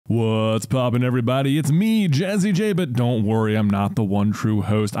What's poppin', everybody? It's me, Jazzy J, but don't worry, I'm not the one true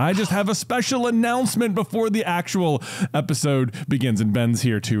host. I just have a special announcement before the actual episode begins, and Ben's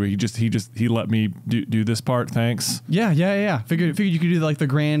here too. He let me do this part. Thanks. Yeah. Figured you could do like the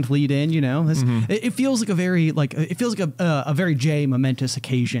grand lead in. You know, it feels like a very a very J momentous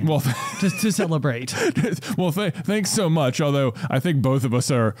occasion. Well, to celebrate. Well, thanks so much. Although I think both of us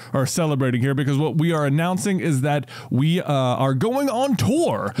are celebrating here because what we are announcing is that we are going on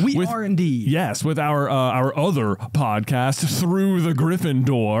tour. We are indeed. Yes, with our other podcast, Through the Griffin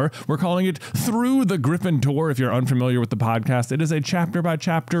Door. We're calling it Through the Griffin Door. If you're unfamiliar with the podcast, it is a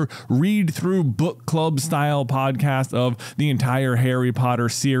chapter-by-chapter, read-through book club style podcast of the entire Harry Potter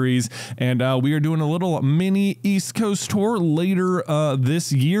series. And we are doing a little mini East Coast tour later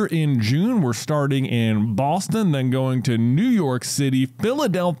this year in June. We're starting in Boston, then going to New York City,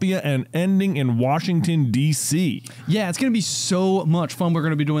 Philadelphia, and ending in Washington, D.C. Yeah, it's going to be so much fun. We're going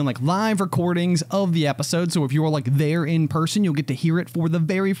to be doing like live recordings of the episode. So if you're like there in person, you'll get to hear it for the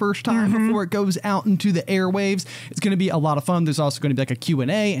very first time before it goes out into the airwaves. It's going to be a lot of fun. There's also going to be like a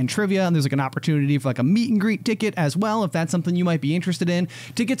Q&A and trivia, and there's like an opportunity for like a meet and greet ticket as well, if that's something you might be interested in.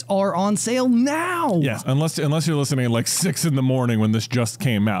 Tickets are on sale now. Yes, unless you're listening at like 6 in the morning when this just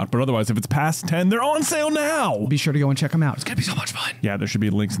came out. But otherwise, if it's past 10, they're on sale now. Be sure to go and check them out. It's going to be so much fun. Yeah, there should be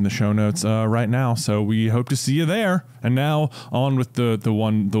links in the show notes right now. So we hope to see you there. And now on with the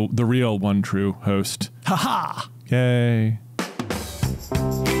real one true host. Ha-ha! Yay.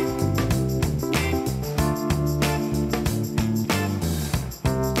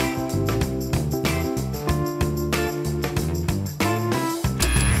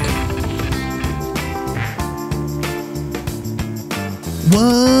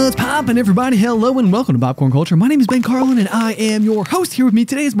 What's poppin', everybody? Hello and welcome to Popcorn Culture. My name is Ben Carlin and I am your host. Here with me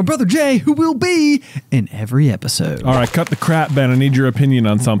today is my brother Jay, who will be in every episode. All right, cut the crap, Ben. I need your opinion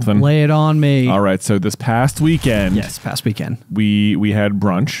on something. Lay it on me. All right, so this past weekend. Yes, past weekend. We had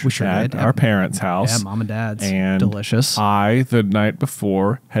brunch we sure at did. our parents' house. Yeah, Mom and Dad's. And delicious. I, the night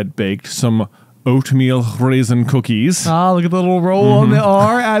before, had baked some oatmeal raisin cookies. Ah, look at the little roll on the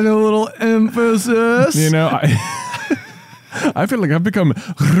R, adding a little emphasis. You know, I feel like I've become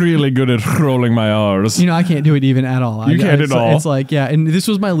really good at rolling my R's. You know, I can't do it even at all. You can't at all? It's like, yeah, and this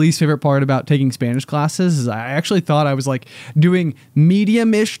was my least favorite part about taking Spanish classes is I actually thought I was like doing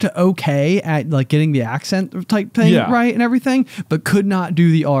medium-ish to okay at like getting the accent type thing right and everything, but could not do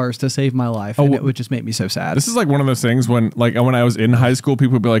the R's to save my life, and it would just make me so sad. This is like one of those things when I was in high school,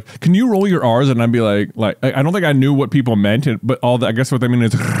 people would be like, can you roll your R's? And I'd be like I don't think I knew what people meant, but I guess what they mean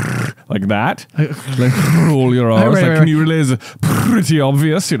is like that. Like roll your R's. Right. Can you realize pretty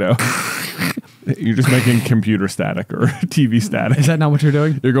obvious, you know. You're just making computer static or TV static. Is that not what you're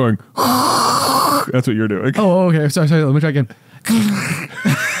doing? You're going, that's what you're doing. Oh, okay. Sorry. Let me try again.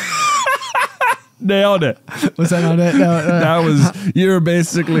 Nailed it. Was that not it? No, that was, you're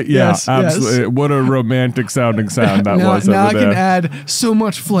basically, yes, absolutely. Yes. What a romantic sounding sound that was now over I there. can add so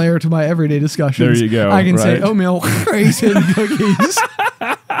much flair to my everyday discussions. There you go. I can say oatmeal raisin cookies.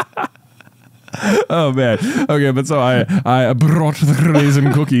 Oh man. Okay, but so I brought the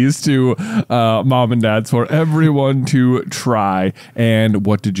raisin cookies to Mom and Dad's for everyone to try. And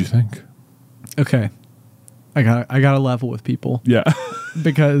what did you think? Okay. I got to level with people. Yeah.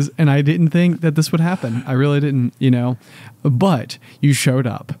 And I didn't think that this would happen. I really didn't, you know. But you showed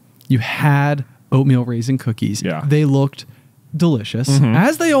up. You had oatmeal raisin cookies. Yeah. They looked delicious,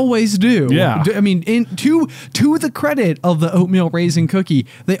 as they always do. Yeah. I mean, to the credit of the oatmeal raisin cookie,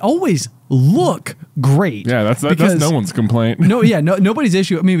 they always look great. Yeah, that's no one's complaint. Nobody's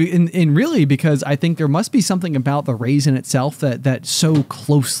issue. I mean, in really, because I think there must be something about the raisin itself that so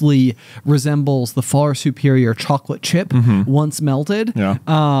closely resembles the far superior chocolate chip once melted.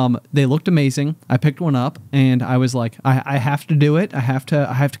 Yeah. They looked amazing. I picked one up and I was like, I have to do it. I have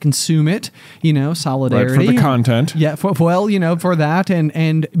to consume it. You know, solidarity. Right, for the content. Yeah. For that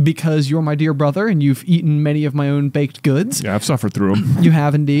and because you're my dear brother and you've eaten many of my own baked goods. Yeah, I've suffered through them. You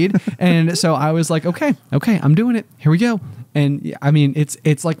have indeed. And so I was like, okay, I'm doing it. Here we go. And I mean,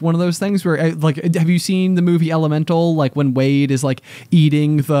 it's like one of those things where, like, have you seen the movie Elemental? Like when Wade is like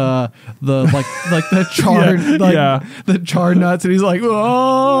eating the the charred the charred nuts, and he's like,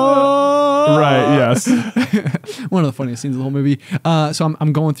 oh, right, yes. One of the funniest scenes of the whole movie. So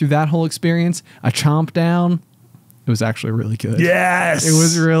I'm going through that whole experience. I chomped down. It was actually really good. Yes. It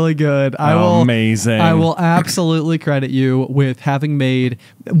was really good. Amazing. I will absolutely credit you with having made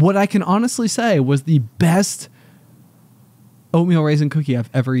what I can honestly say was the best oatmeal raisin cookie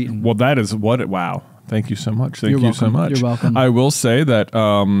I've ever eaten. Well, that is wow. Thank you so much. Thank you so much. You're welcome. I will say that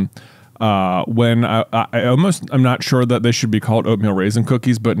when I'm not sure that they should be called oatmeal raisin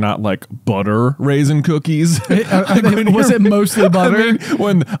cookies, but not like butter raisin cookies. Was it mostly butter?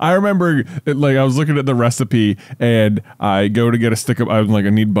 I remember, like, I was looking at the recipe and I go to get a stick of, I was like, I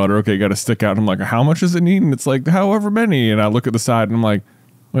need butter. Okay, got a stick out. And I'm like, how much does it need? And it's like, however many. And I look at the side and I'm like,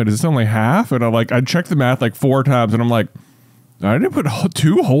 wait, is this only half? And I checked the math like 4 times and I'm like, I didn't put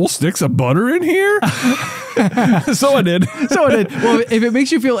 2 whole sticks of butter in here. So I did. Well, if it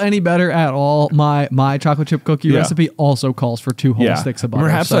makes you feel any better at all, my chocolate chip cookie recipe also calls for 2 whole sticks of butter.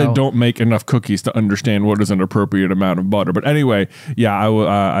 Perhaps I don't make enough cookies to understand what is an appropriate amount of butter. But anyway, yeah, I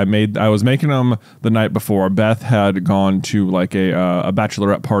was making them the night before. Beth had gone to like a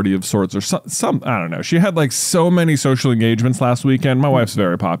bachelorette party of sorts or some I don't know. She had like so many social engagements last weekend. My wife's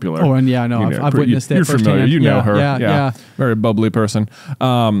very popular. Oh, and yeah, I know. I've witnessed it. You're familiar. You know her. Yeah. Very bubbly person.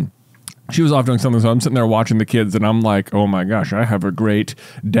 She was off doing something, so I'm sitting there watching the kids, and I'm like, oh my gosh, I have a great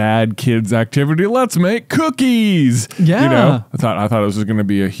dad-kids activity. Let's make cookies. Yeah. You know, I thought this was going to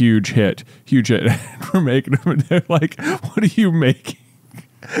be a huge hit. We're making them, and they're like, what are you making?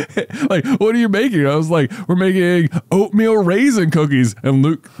 Like, what are you making? I was like, we're making oatmeal raisin cookies. And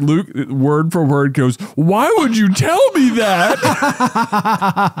Luke, word for word, goes, why would you tell me that?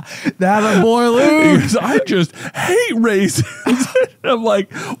 That a boy, Luke. Goes, I just hate raisins. I'm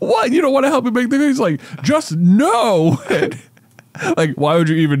like, what? You don't want to help me make the cookies? Like, just no. Like, why would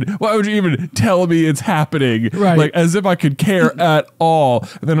you even tell me it's happening? Right. Like, as if I could care at all.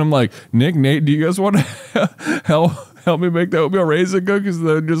 And then I'm like, Nate, do you guys want to help me make the oatmeal raisin cookies?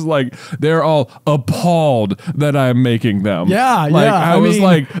 They're just like, they're all appalled that I'm making them. Yeah, like, yeah. I was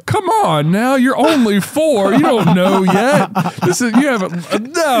like, come on now, you're only 4. You don't know yet. It's an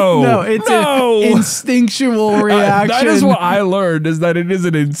instinctual reaction. That is what I learned, is that it is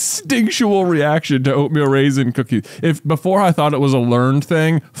an instinctual reaction to oatmeal raisin cookies. If before I thought it was a learned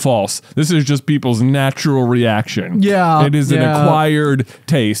thing, false. This is just people's natural reaction. Yeah. It is an acquired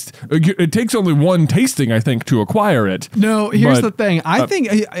taste. It takes only one tasting, I think, to acquire it. No, here's the thing. I think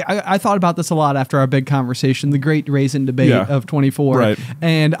I thought about this a lot after our big conversation, the great raisin debate of 24. Right.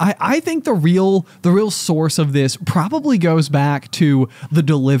 And I think the real source of this probably goes back to the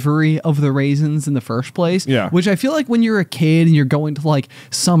delivery of the raisins in the first place. Yeah. Which I feel like when you're a kid and you're going to like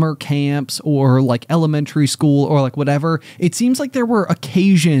summer camps or like elementary school or like whatever, it seems like there were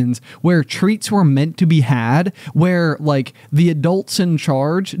occasions where treats were meant to be had, where like the adults in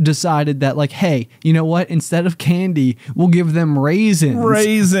charge decided that like, hey, you know what? Instead of candy, we'll give them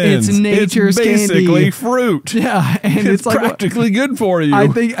raisins. It's nature's basically candy. Fruit. Yeah, and it's like practically good for you. I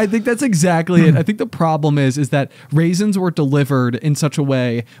think that's exactly it. I think the problem is that raisins were delivered in such a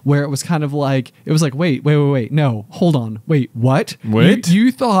way where it was kind of like, it was like, wait, no, hold on, wait, what? Wait,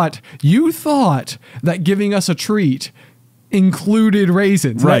 you thought that giving us a treat included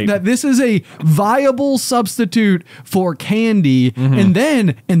raisins, right? That this is a viable substitute for candy. And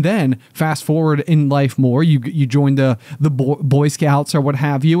then fast forward in life more, you join the Boy Scouts or what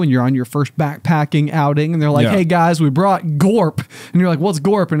have you, and you're on your first backpacking outing, and they're like, hey guys, we brought Gorp, and you're like, what's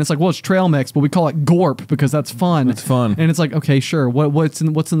Gorp? And it's like, well, it's trail mix, but we call it Gorp because that's fun. It's fun. And it's like, okay, sure, what's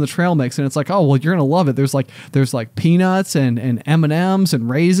in the trail mix? And it's like, oh well, you're gonna love it. There's like peanuts and M&Ms and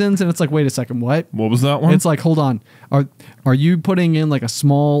raisins, and it's like, wait a second, what was that one? It's like, hold on, are you putting in like a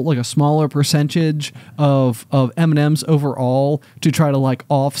smaller percentage of M&Ms overall to try to like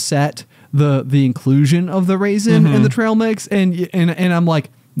offset the inclusion of the raisin in the trail mix? And I'm like,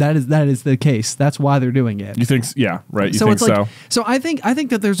 that is the case. That's why they're doing it. You think? Yeah, right. So I think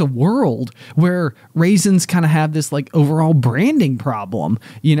that there's a world where raisins kind of have this like overall branding problem.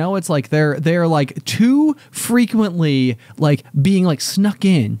 You know, it's like they're like too frequently like being like snuck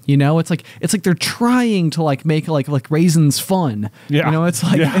in. You know, it's like they're trying to like make like raisins fun. Yeah. You know, it's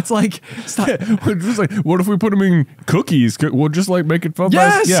like stop. Just like, what if we put them in cookies? We'll just like make it fun.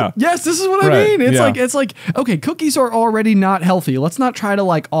 Yes. Yeah. Yes. This is what I mean. It's like okay, cookies are already not healthy. Let's not try to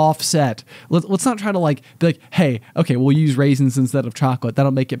like offset. Let's not try to like be like, hey, okay, we'll use raisins instead of chocolate.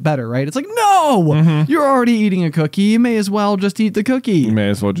 That'll make it better, right? It's like, no, you're already eating a cookie. You may as well just eat the cookie. You may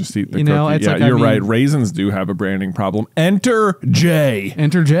as well just eat the cookie. Know, it's yeah, like, you're right. Raisins do have a branding problem. Enter Jay.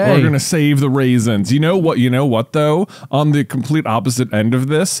 We're gonna save the raisins. You know what though? On the complete opposite end of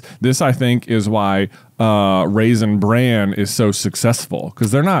this I think is why Raisin Bran is so successful, because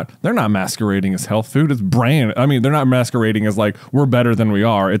they're not masquerading as health food. It's bran. I mean, they're not masquerading as like we're better than we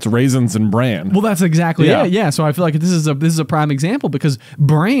are. It's raisins and bran. Well, that's exactly it. Yeah. So I feel like this is a prime example, because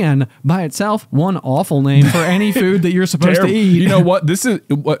bran by itself, one awful name for any food that you're supposed to eat. You know what? This is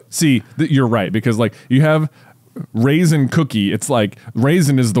what. See, you're right, because like you have raisin cookie, it's like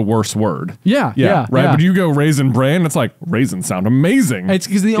raisin is the worst word. Yeah, right. But you go Raisin Bran, it's like raisins sound amazing. It's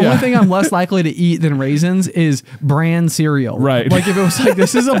because the only thing I'm less likely to eat than raisins is bran cereal. Right. Like if it was like,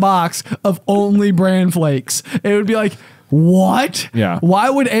 this is a box of only bran flakes, it would be like, what? Yeah. Why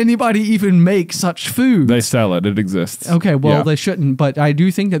would anybody even make such food? They sell it. It exists. Okay, well, they shouldn't, but I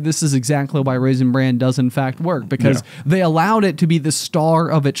do think that this is exactly why Raisin Bran does in fact work, because they allowed it to be the star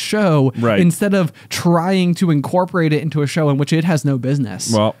of its show instead of trying to incorporate it into a show in which it has no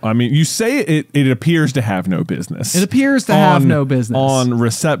business. Well, I mean, you say it appears to have no business. It appears to have no business. On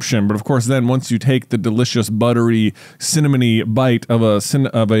reception, but of course then once you take the delicious buttery cinnamony bite of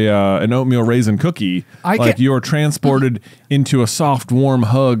an oatmeal raisin cookie, you're transported into a soft warm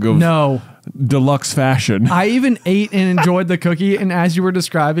hug of deluxe fashion. I even ate and enjoyed the cookie, and as you were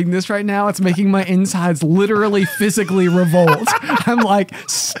describing this right now, it's making my insides literally physically revolt. I'm like,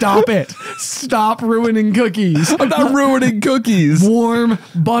 stop it. Stop ruining cookies. I'm not ruining cookies. Warm,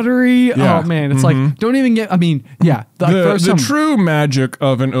 buttery. Oh man, it's like, don't even get, I mean, the true magic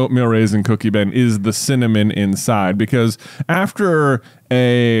of an oatmeal raisin cookie, Ben, is the cinnamon inside, because after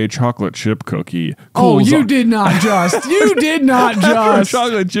a chocolate chip cookie cools. You did not just. After a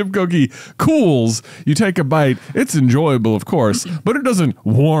chocolate chip cookie cools, you take a bite. It's enjoyable, of course, but it doesn't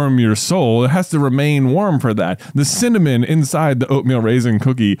warm your soul. It has to remain warm for that. The cinnamon inside the oatmeal raisin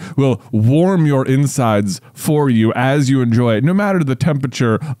cookie will warm your insides for you as you enjoy it, no matter the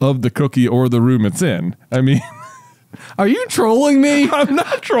temperature of the cookie or the room it's in. I mean... Are you trolling me? I'm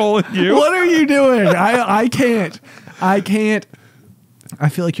not trolling you. What are you doing? I can't. I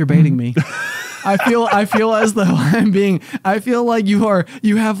feel like you're baiting me. I feel as though I feel like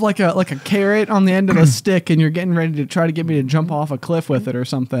you have like a carrot on the end of a stick and you're getting ready to try to get me to jump off a cliff with it or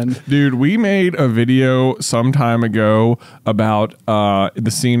something. Dude, we made a video some time ago about the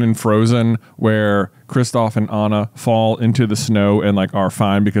scene in Frozen where Kristoff and Anna fall into the snow and like are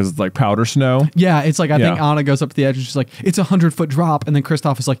fine because it's like powder snow. Yeah, it's like I think Anna goes up to the edge and she's like, it's 100-foot drop, and then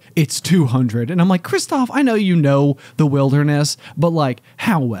Kristoff is like, it's 200, and I'm like, Kristoff, I know you know the wilderness, but like,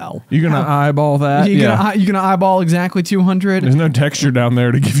 how well? You gonna eyeball that? You gonna eyeball exactly 200? There's no texture down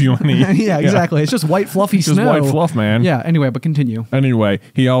there to give you any. Yeah, exactly. It's just white fluffy snow. Just white fluff, man. Yeah. Anyway, but continue. Anyway,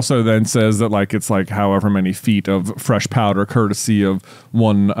 he also then says that like it's like however many feet of fresh powder, courtesy of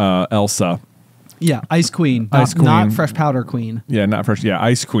one Elsa. Yeah, Ice Queen. Not Fresh Powder Queen. Yeah, not fresh. Yeah,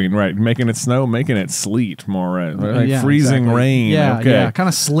 Ice Queen, right. Making it snow, making it sleet, more right. Like freezing rain. Yeah, okay. Yeah. Kind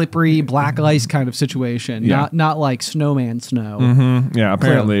of slippery, black ice kind of situation. Yeah. Not like snowman snow. Mm-hmm. Yeah,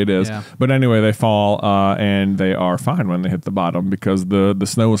 apparently it is. Yeah. But anyway, they fall and they are fine when they hit the bottom because the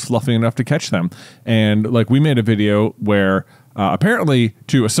snow is fluffy enough to catch them. And like we made a video where apparently,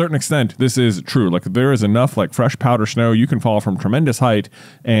 to a certain extent, this is true. Like there is enough like fresh powder snow, you can fall from tremendous height,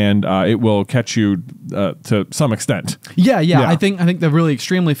 and it will catch you to some extent. Yeah. I think the really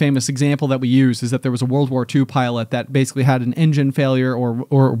extremely famous example that we use is that there was a World War II pilot that basically had an engine failure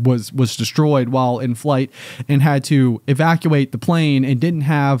or was destroyed while in flight and had to evacuate the plane and didn't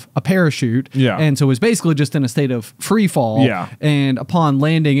have a parachute. Yeah, and so was basically just in a state of free fall. Yeah, and upon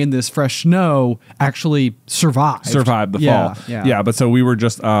landing in this fresh snow, actually survived the fall. Yeah, but so we were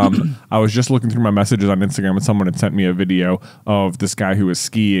just, I was just looking through my messages on Instagram and someone had sent me a video of this guy who is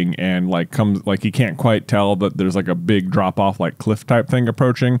skiing and like he can't quite tell that there's like a big drop off like cliff type thing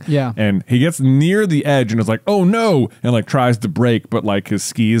approaching. Yeah. And he gets near the edge and is like, oh no, and like tries to brake, but like his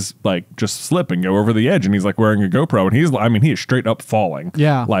skis like just slip and go over the edge and he's like wearing a GoPro and he is straight up falling.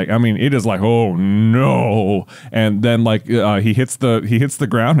 Yeah. Like, I mean, it is like, oh no. And then like he hits the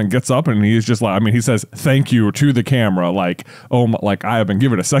ground and gets up and he's just like, I mean, he says thank you to the camera, like, oh my, like I have been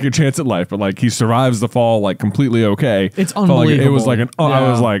given a second chance at life, but like he survives the fall like completely okay. It's unbelievable. Like, it was like I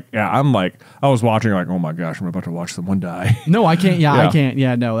was like, I was watching like, oh my gosh, I'm about to watch someone die. No, I can't. Yeah, I can't.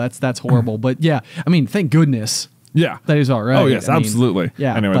 Yeah, no, that's horrible. But yeah, I mean, thank goodness. Yeah, that is all right. Oh yes, absolutely.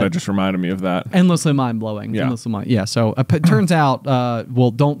 Yeah. Anyway, that just reminded me of that. Endlessly mind blowing. Yeah. Yeah. So it turns out,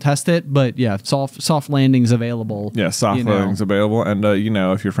 well, don't test it, but yeah, soft landings available. Yeah, soft landings available, and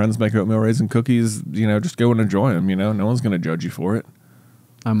if your friends make oatmeal raisin cookies, just go and enjoy them. No one's gonna judge you for it.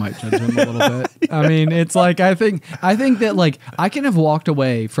 I might judge him a little bit. I mean, it's like I think that like I can have walked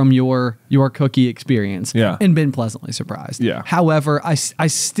away from your cookie experience and been pleasantly surprised. Yeah. However, I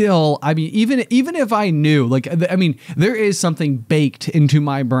still, I mean, even if I knew, like, I mean, there is something baked into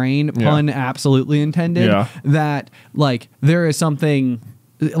my brain, pun absolutely intended, that like there is something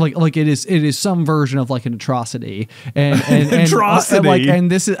like it is some version of like an atrocity and Atrocity. and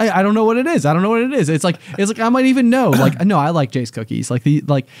this is I don't know what it is. I don't know what it is. It's like I might even know. Like no, I like Jay's cookies. Like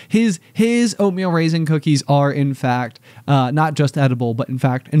his oatmeal raisin cookies are in fact not just edible but in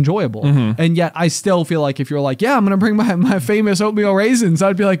fact enjoyable. And yet I still feel like if you're like, yeah, I'm gonna bring my famous oatmeal raisins,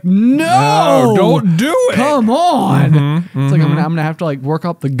 I'd be like, no, don't do it. Come on. It's like I'm gonna have to like work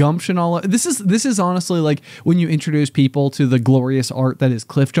up the gumption this is honestly like when you introduce people to the glorious art that is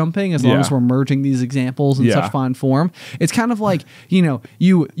cliff jumping, as long as we're merging these examples in such fine form. It's kind of like,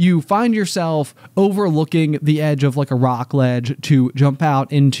 you find yourself overlooking the edge of like a rock ledge to jump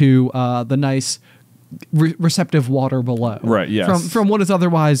out into the nice receptive water below. Right, yes. From what is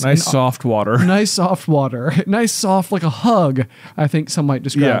otherwise nice soft water. Nice soft water. Nice soft, like a hug, I think some might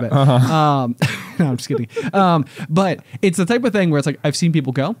describe it. No, I'm just kidding. But it's the type of thing where it's like, I've seen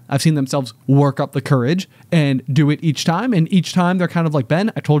people go, I've seen themselves work up the courage and do it each time. And each time they're kind of like,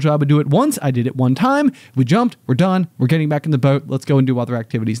 Ben, I told you I would do it once. I did it one time. We jumped. We're done. We're getting back in the boat. Let's go and do other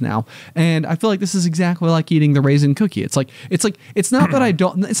activities now. And I feel like this is exactly like eating the raisin cookie. It's not that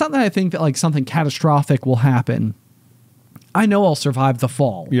I think that like something catastrophic will happen. I know I'll survive the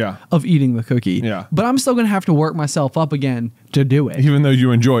fall of eating the cookie, but I'm still going to have to work myself up again to do it. Even though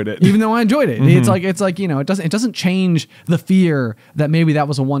you enjoyed it. Even though I enjoyed it. It's like, it doesn't change the fear that maybe that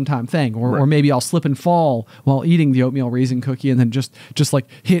was a one-time thing, or maybe I'll slip and fall while eating the oatmeal raisin cookie and then just like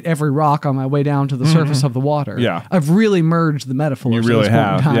hit every rock on my way down to the surface of the water. Yeah. I've really merged the metaphors. You really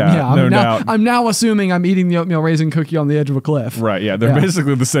have. I'm now assuming I'm eating the oatmeal raisin cookie on the edge of a cliff. Right. Yeah. They're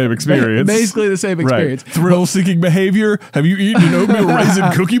basically the same experience. Basically the same experience. Right. Thrill-seeking behavior. Have you eaten an oatmeal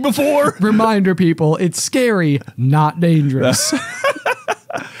raisin cookie before? Reminder, people, it's scary, not dangerous.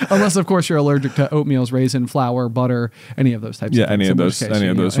 Unless, of course, you're allergic to oatmeals, raisin, flour, butter, any of those types of things. Any of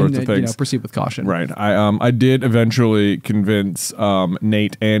those sorts of things. Proceed with caution. Right. I did eventually convince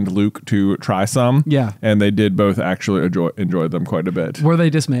Nate and Luke to try some. Yeah. And they did both actually enjoy them quite a bit. Were they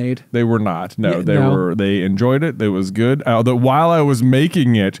dismayed? They were not. No, they enjoyed it. It was good. Although while I was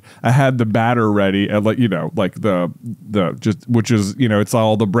making it, I had the batter ready and which is, it's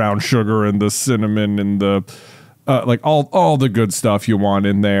all the brown sugar and the cinnamon and the like all the good stuff you want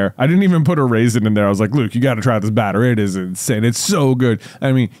in there. I didn't even put a raisin in there. I was like, Luke, you got to try this batter. It is insane. It's so good.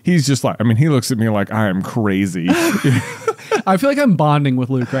 I mean, he's just like, he looks at me like I am crazy. I feel like I'm bonding with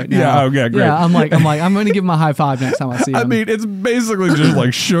Luke right now. Yeah, okay, great. Yeah, I'm going to give him a high five next time I see him. I mean, it's basically just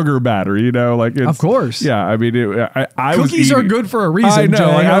like sugar batter, like it's, of course. Yeah, I mean, cookies are good for a reason. I know.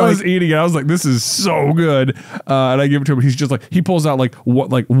 I was eating it. I was like, this is so good, and I give it to him. He's just like, he pulls out like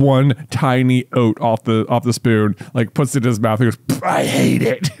one tiny oat off the spoon, like puts it in his mouth. He goes, I hate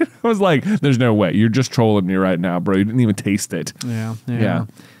it. I was like, there's no way. You're just trolling me right now, bro. You didn't even taste it. Yeah.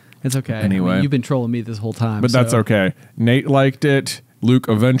 It's okay. Anyway, you've been trolling me this whole time. But that's okay. Nate liked it. Luke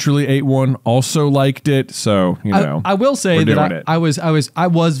eventually ate one, also liked it. So, I will say that I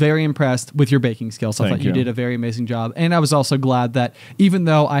was very impressed with your baking skills. I thought you did a very amazing job. And I was also glad that even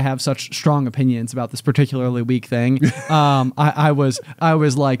though I have such strong opinions about this particularly weak thing, I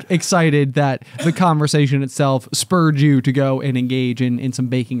was like excited that the conversation itself spurred you to go and engage in some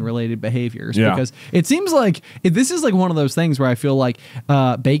baking related behaviors. Because it seems like this is like one of those things where I feel like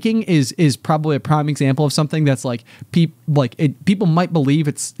baking is probably a prime example of something that's like people might believe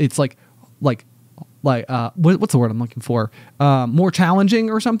it's like what's the word I'm looking for? More challenging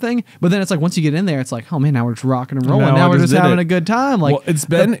or something. But then it's like once you get in there, it's like, oh man, now we're just rocking and rolling. Now we're just having a good time. Like, well, it's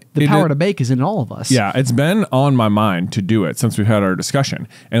been the power to bake is in all of us. Yeah, it's been on my mind to do it since we've had our discussion.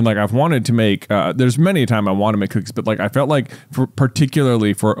 And like I've wanted to make. There's many a time I want to make cookies, but like I felt like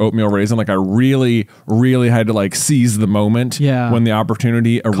particularly for oatmeal raisin, like I really, really had to like seize the moment when the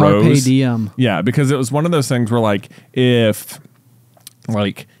opportunity arose. Carpe diem. Yeah, because it was one of those things where like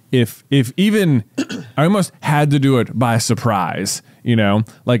if even I almost had to do it by surprise,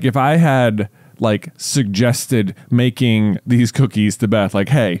 like if I had like suggested making these cookies to Beth, like,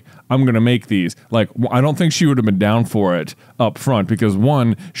 hey, I'm going to make these. Like, I don't think she would have been down for it up front because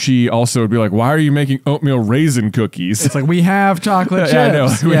one, she also would be like, why are you making oatmeal raisin cookies? It's like, we have chocolate chips. Yeah, I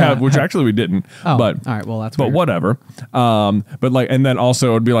know. We have, which actually we didn't. Oh, but, all right. Well, that's but weird. Whatever. But like, and then also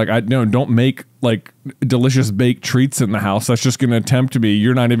it would be like, don't make like delicious baked treats in the house. That's just going to tempt me.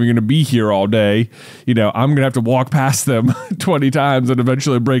 You're not even going to be here all day. I'm going to have to walk past them 20 times and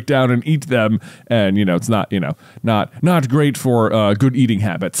eventually break down and eat them. And, it's not, not great for good eating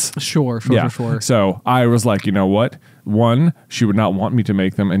habits. Sure. So I was like, you know what? One, she would not want me to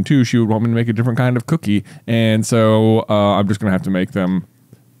make them. And two, she would want me to make a different kind of cookie. And so I'm just going to have to make them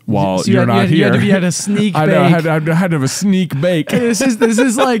while So you're not here. You had to sneak I bake. know. I had to have a sneak bake. This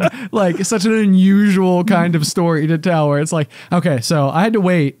is like such an unusual kind of story to tell, where it's like, okay, so I had to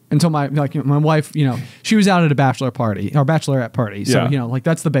wait until my wife, she was out at a bachelorette party. So, Yeah. like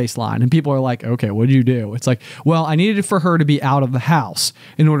that's the baseline. And people are like, okay, what did you do? It's like, well, I needed for her to be out of the house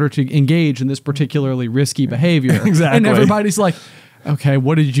in order to engage in this particularly risky behavior. Exactly. And everybody's like, okay,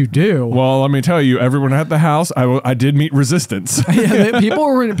 what did you do? Well, let me tell you, everyone at the house, I did meet resistance. Yeah, people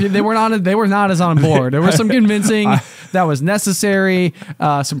were not as on board. There was some convincing that was necessary,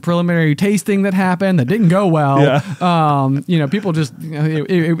 some preliminary tasting that happened that didn't go well. Yeah. People just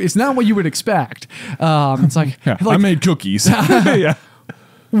it's not what you would expect. It's like, I made cookies. Yeah.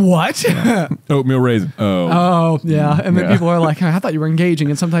 What? Oatmeal raisin. Oh, yeah. And then people are like, I thought you were engaging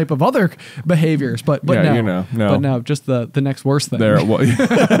in some type of other behaviors, but Yeah, no. no. But no, just the next worst thing. There it was.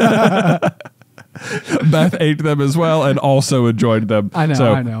 Beth ate them as well and also enjoyed them. I know,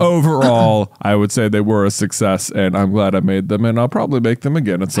 So I know. overall, I would say they were a success, and I'm glad I made them, and I'll probably make them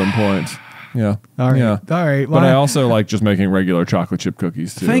again at some point. Yeah. All right. Yeah. All right. But I also like just making regular chocolate chip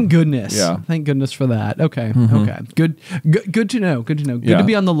cookies too. Thank goodness. Yeah. Thank goodness for that. Okay. Okay. Good to know. Good to know. Good Yeah. to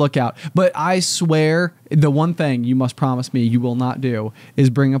be on the lookout. But I swear, the one thing you must promise me you will not do is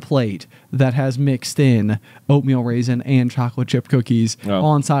bring a plate that has mixed in oatmeal raisin and chocolate chip cookies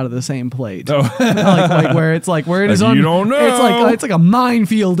on side of the same plate. Oh. like where it is on. You don't know. It's like a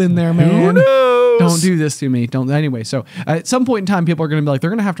minefield in there, man. Who knows? Don't do this to me. Don't. Anyway, so at some point in time, people are going to be like, they're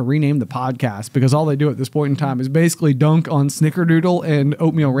going to have to rename the podcast because all they do at this point in time is basically dunk on snickerdoodle and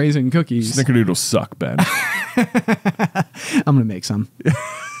oatmeal raisin cookies. Snickerdoodles suck, Ben. I'm going to make some.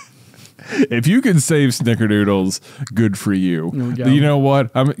 If you can save snickerdoodles, good for you. There we go. You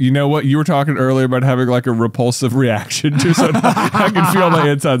know what? You were talking earlier about having like a repulsive reaction to something. I can feel my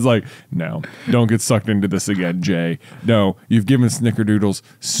insides like, no, don't get sucked into this again, Jay. No, you've given snickerdoodles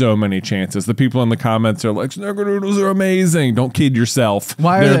so many chances. The people in the comments are like, snickerdoodles are amazing. Don't kid yourself.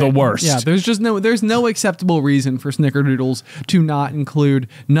 They're the worst. Yeah, there's no acceptable reason for snickerdoodles to not include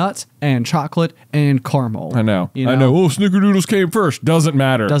nuts and chocolate and caramel. I know. You know? I know. Oh, snickerdoodles came first. Doesn't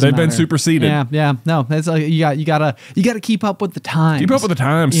matter. They've been superseded. Yeah. No, that's like you gotta keep up with the times. Keep up with the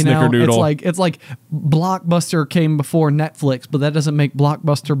times, Snickerdoodle. It's like Blockbuster came before Netflix, but that doesn't make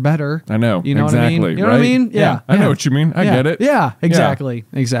Blockbuster better. I know. You know exactly, what I mean? You know right? what I mean? Yeah. I know what you mean. I get it. Yeah. Exactly.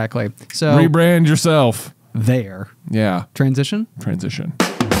 So Rebrand yourself. there. Yeah. Transition.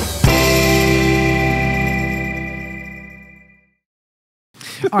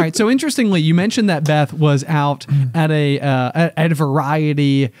 All right. So interestingly, you mentioned that Beth was out at a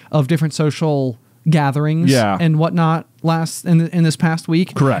variety of different social gatherings and whatnot in this past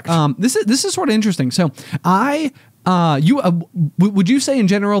week. Correct. This is sort of interesting. So would you say in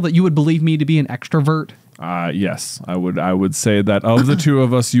general that you would believe me to be an extrovert? Yes, I would say that of the two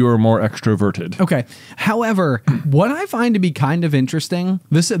of us, you are more extroverted. Okay. However, what I find to be kind of interesting,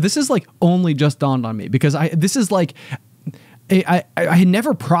 this is like only just dawned on me because I had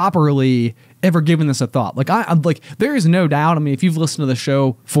never properly ever given this a thought. I'm there is no doubt. I mean, if you've listened to the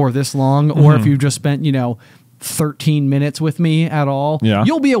show for this long, or if you've just spent 13 minutes with me at all,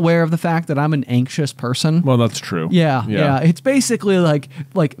 you'll be aware of the fact that I'm an anxious person. Well, that's true. Yeah. It's basically like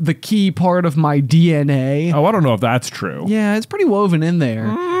the key part of my DNA. Oh, I don't know if that's true. Yeah, it's pretty woven in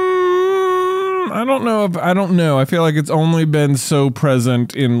there. I don't know. I feel like it's only been so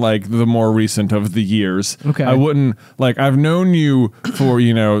present in like the more recent of the years. Okay. I wouldn't I've known you for,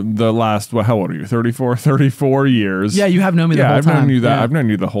 the last, how old are you? 34 years. Yeah, you have known me the whole I've time. known you that. Yeah. I've known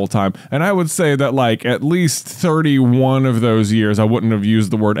you the whole time. And I would say that at least 31 of those years, I wouldn't have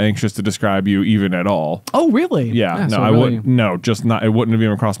used the word anxious to describe you even at all. Oh, really? Yeah. No, so I really, wouldn't. No, just not. It wouldn't have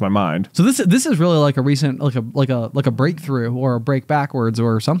even crossed my mind. So this is really like a recent, like a breakthrough or a break backwards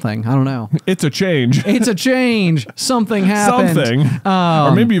or something. I don't know. It's a change. It's a change. Something happened. Something.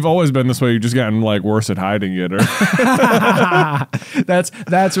 Or maybe you've always been this way. You've just gotten worse at hiding it. Or that's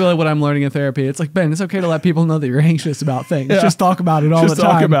really what I'm learning in therapy. It's like, Ben, it's okay to let people know that you're anxious about things. Yeah. Just talk about it all Just the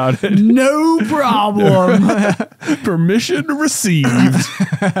time. talk about it. No problem. Permission received.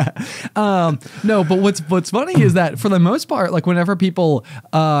 No, but what's funny is that for the most part, whenever people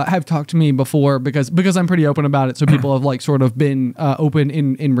have talked to me before, because I'm pretty open about it, so people have sort of been open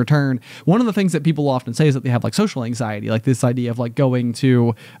in return. One of the things that people often say is that they have social anxiety, this idea of going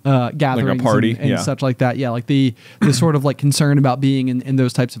to gatherings, like a party, and such like that. Yeah, the sort of concern about being in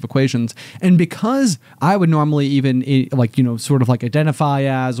those types of equations. And because I would normally even sort of identify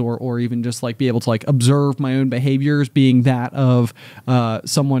as or even just be able to observe my own behaviors being that of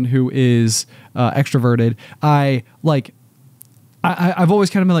someone who is extroverted, I've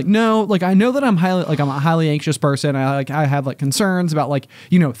always kind of been like, no, like I know that I'm a highly anxious person. I have like concerns about like,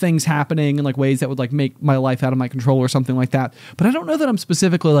 you know, things happening in like ways that would like make my life out of my control or something like that. But I don't know that I'm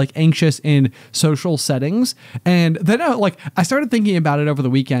specifically like anxious in social settings. And then like I started thinking about it over the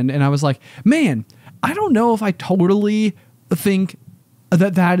weekend and I was like, man, I don't know if I totally think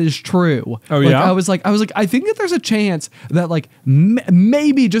that is true. Oh, like, yeah? I was like, I think that there's a chance that like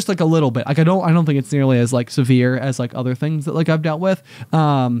maybe just like a little bit. Like I don't think it's nearly as like severe as like other things that like I've dealt with. But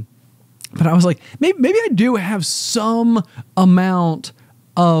I was like, maybe I do have some amount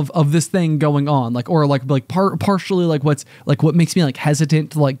of this thing going on, like, or partially like what makes me like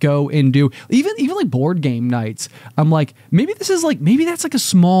hesitant to like go and do even like board game nights. I'm like, maybe that's like a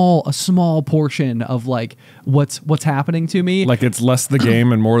small portion of like what's happening to me. Like it's less the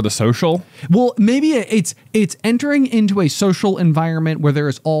game and more the social. Well, maybe it's entering into a social environment where there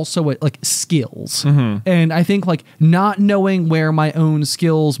is also like skills, and I think like not knowing where my own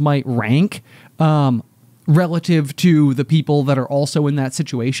skills might rank, relative to the people that are also in that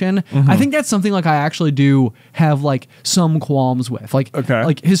situation. I think that's something like I actually do have like some qualms with. Like,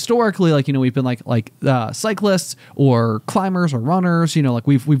 like historically, like, you know, we've been like cyclists or climbers or runners, you know, like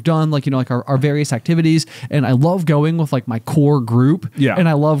we've done like, you know, like our various activities, and I love going with like my core group. Yeah. And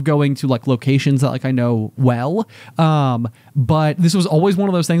I love going to like locations that like I know well. But this was always one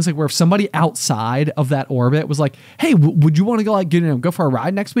of those things like where if somebody outside of that orbit was like, hey, would you want to go like go for a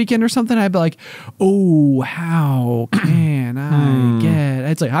ride next weekend or something? I'd be like, oh, how can I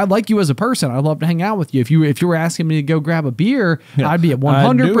get? It's like, I like you as a person. I'd love to hang out with you. If you were asking me to go grab a beer, I'd be at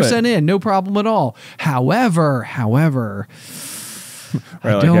 100% in, no problem at all. However,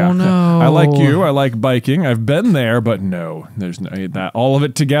 Right, I don't know. I like you. I like biking. I've been there, but no, there's no that all of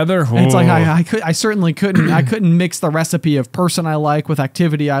it together. It's like I certainly couldn't. I couldn't mix the recipe of person I like with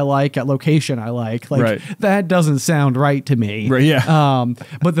activity I like at location I like. Like that doesn't sound right to me. Right. Yeah.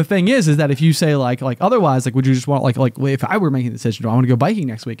 But the thing is that if you say like otherwise, like would you just want like if I were making the decision, do I want to go biking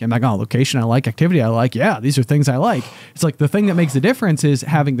next week? I'm like, oh, location I like, activity I like. Yeah, these are things I like. It's like the thing that makes the difference is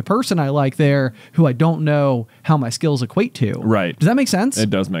having the person I like there who I don't know how my skills equate to. Right. Does that make sense? It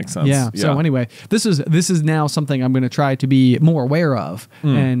does make sense. Yeah. So anyway, this is now something I'm going to try to be more aware of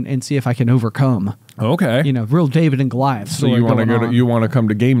and see if I can overcome. Okay. You know, real David and Goliath. So you want to you want to come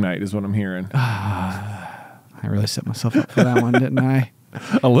to game night is what I'm hearing. I really set myself up for that one, didn't I?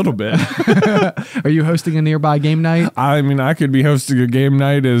 A little bit. Are you hosting a nearby game night? I mean, I could be hosting a game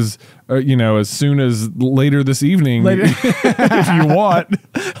night as soon as later this evening, if you want.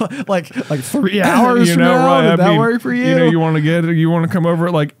 like 3 hours from now. Right? Did that work for you? You know, you want to come over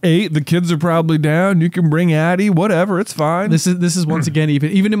at like 8. The kids are probably down. You can bring Addie. Whatever, it's fine. This is once again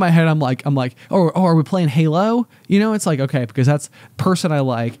even in my head. I'm like, oh, are we playing Halo? You know, it's like okay because that's person I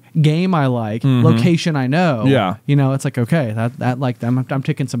like, game I like, location I know. Yeah. You know, it's like okay that like I'm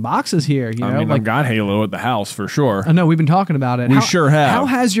ticking some boxes here. You know, I mean, like I've got Halo at the house for sure. I know we've been talking about it. We sure have. How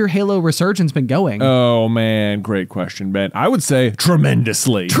has your Halo resurgence been going? Oh man, great question, Ben. I would say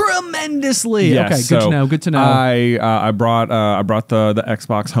tremendously. Tremendously. Yes, okay, good to know. I brought the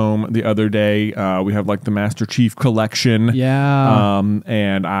Xbox home the other day. We have like the Master Chief Collection. Yeah.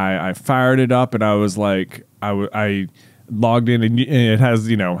 And I fired it up, and I was like, I logged in, and it has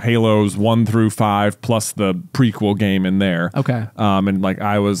Halos 1 through 5 plus the prequel game in there. Okay. And like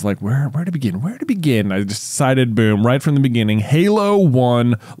I was like, where to begin? I just decided, boom, right from the beginning, Halo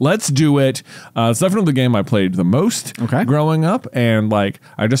 1. Let's do it. It's definitely the game I played the most growing up, and like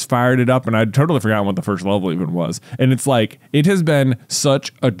I just fired it up, and I'd totally forgotten what the first level even was. And it's like it has been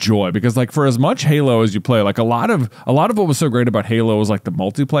such a joy because like for as much Halo as you play, like a lot of what was so great about Halo was like the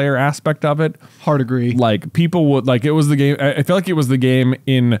multiplayer aspect of it. Hard agree. Like people would like it was the game. I feel like it was the game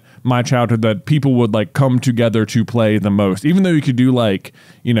in my childhood that people would like come together to play the most, even though you could do like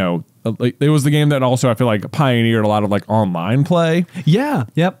it was the game that also I feel like pioneered a lot of like online play. Yeah.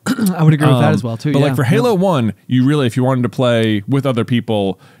 Yep. I would agree with that as well too. But like for Halo 1, you really, if you wanted to play with other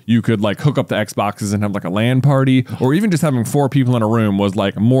people, you could like hook up the Xboxes and have like a LAN party, or even just having 4 people in a room was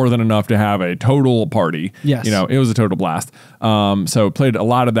like more than enough to have a total party. Yes. It was a total blast. So played a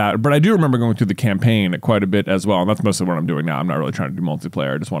lot of that, but I do remember going through the campaign quite a bit as well. And that's mostly what I'm doing now. I'm not really trying to do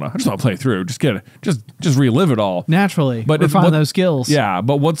multiplayer. I just want to play through, just relive it all naturally. But refine those skills. Yeah.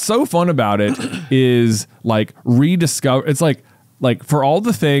 But what's so fun about it is like rediscover. It's like for all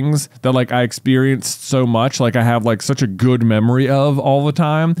the things that like I experienced so much, like I have like such a good memory of all the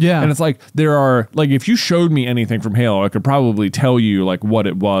time. Yeah. And it's like there are like if you showed me anything from Halo, I could probably tell you like what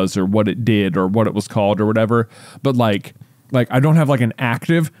it was or what it did or what it was called or whatever. But like I don't have like an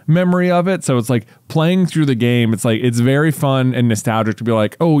active memory of it. So it's like playing through the game. It's like, it's very fun and nostalgic to be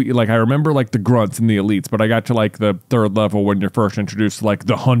like, oh, like I remember like the grunts and the elites, but I got to like the third level when you're first introduced to like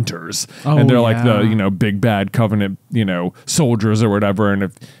the hunters, and they're like the, you know, big bad Covenant, you know, soldiers or whatever. And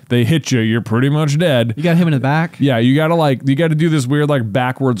if they hit you, you're pretty much dead. You got him in the back. Yeah. You got to do this weird like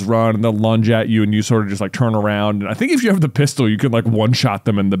backwards run, and they'll lunge at you, and you sort of just like turn around. And I think if you have the pistol, you can like one shot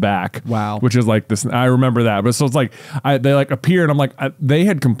them in the back. Wow. Which is like this. I remember that. But so it's like, they like appear, and I'm like, they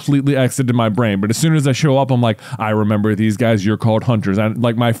had completely exited my brain. But as soon as I show up, I'm like, I remember these guys. You're called hunters. And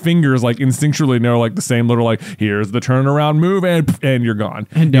like my fingers like instinctually know like the same little like, here's the turnaround move, and you're gone.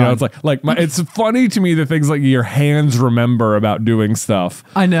 And you know, it's like it's funny to me the things like your hands remember about doing stuff.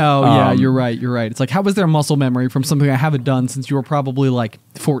 I know. Yeah, you're right. You're right. It's like, how was their muscle memory from something I haven't done since you were probably like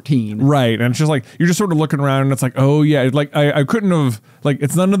 14? Right. And it's just like, you're just sort of looking around, and it's like, oh yeah, like I couldn't have, like,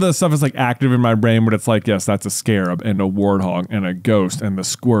 it's none of the stuff is like active in my brain, but it's like, yes, that's a scarab and a warthog and a ghost and the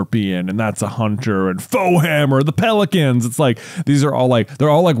scorpion, and that's a hunter, and foehammer, the pelicans. It's like, these are all like, they're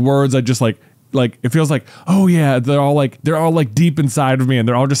all like words I just like it feels like, oh yeah, they're all like deep inside of me, and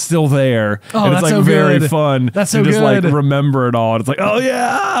they're all just still there. Oh, and it's that's like so very good. fun That's to so just good. like remember it all. And it's like, oh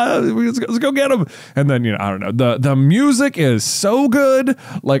yeah, let's go get them. And then, you know, I don't know, the music is so good.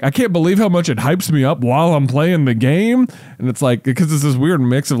 Like, I can't believe how much it hypes me up while I'm playing the game. And it's like, because it's this weird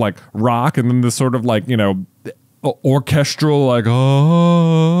mix of like rock and then this sort of like, you know, orchestral like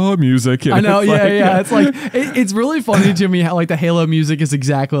music. You know? I know, It's It's like it's really funny to me how like the Halo music is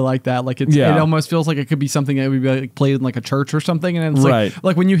exactly like that. Like it almost feels like it could be something that would be like played in like a church or something. And it's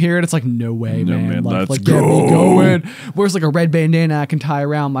like when you hear it, it's like, no way, man. Like let's get me go. going. Where's like a red bandana I can tie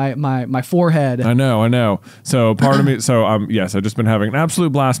around my forehead. I know. So part of me, yes, I've just been having an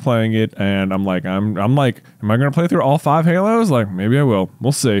absolute blast playing it, and I'm like, am I going to play through all 5 Halos? Like, maybe I will.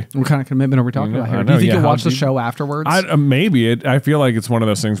 We'll see. What kind of commitment are we talking about here? I Do you know, think you'll how watch the deep- show afterwards? Maybe I feel like it's one of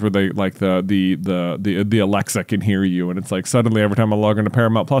those things where they like the Alexa can hear you, and it's like suddenly every time I log into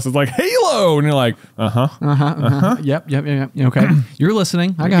Paramount Plus, it's like Halo, and you're like, Yep. Okay, you're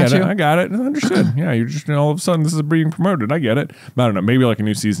listening. I got you. I got it. Understood. Yeah, you're just, all of a sudden this is being promoted. I get it. But I don't know. Maybe like a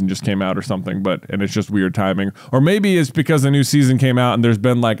new season just came out or something, and it's just weird timing. Or maybe it's because a new season came out and there's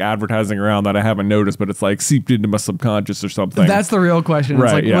been like advertising around that I haven't noticed, but it's like seeped into my subconscious or something. That's the real question. It's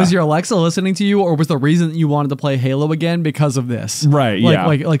Right, like, was your Alexa listening to you, or was the reason that you wanted to play Halo again because of this? Right.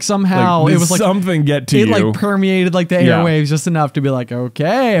 Like somehow like, it was like something get to it you. like permeated like the airwaves just enough to be like,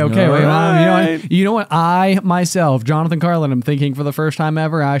 okay, wait, you know what? I myself, Jonathan Carlin, am thinking for the first time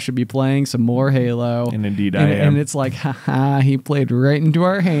ever, I should be playing some more Halo. And indeed I am. And it's like, haha, he played right into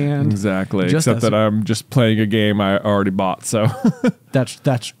our hand. Exactly. Except that I'm just playing a game I already bought. So that's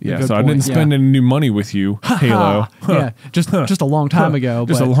yeah. So I didn't spend any new money with you, Halo. Yeah, just a long time ago.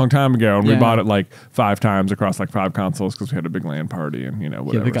 Just a long time ago, and we Yeah. bought it like 5 times across like 5 consoles because we had a big LAN party, and you know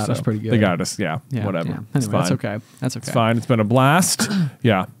whatever. they got us pretty good. They got us, whatever. Yeah. It's Anyway, fine. that's okay. That's okay. It's fine. It's been a blast.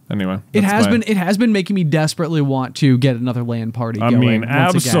 Yeah. Anyway, It has been making me desperately want to get another LAN party. I going mean, once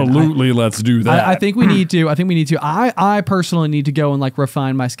again. absolutely. Let's do that. I think we need to. I personally need to go and like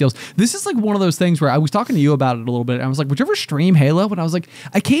refine my skills. This is like one of those things where I was talking to you about it a little bit. And I was like, would you ever stream Halo? And I was like,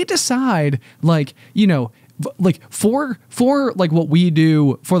 I can't decide. Like, you know, like for like what we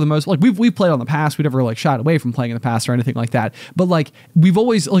do for the most, like we've played on the past. We never like shied away from playing in the past or anything like that. But like we've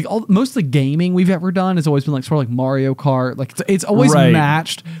always like most of the gaming we've ever done has always been like sort of like Mario Kart. Like it's always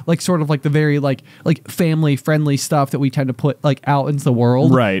matched like sort of like the very like family friendly stuff that we tend to put like out into the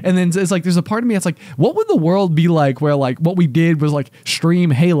world. Right. And then it's like there's a part of me that's like, what would the world be like where like what we did was like stream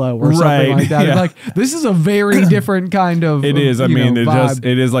Halo or something like that? Yeah. Like this is a very different kind of. It is. I mean, vibe.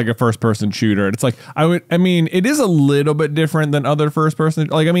 it is like a first person shooter. It's like I mean, it is a little bit different than other first person.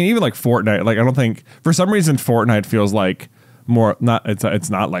 Like, I mean, even like Fortnite, like I don't think for some reason Fortnite feels like more it's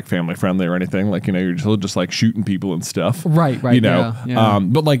not like family friendly or anything. Like, you know, you're just like shooting people and stuff. Right. You know, yeah.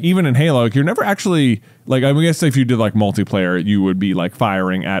 But like even in Halo, like, you're never actually like, I guess if you did like multiplayer, you would be like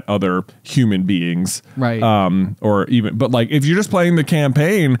firing at other human beings. Right. Or even, but like if you're just playing the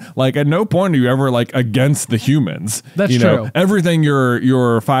campaign, like at no point are you ever like against the humans. That's true. true. Everything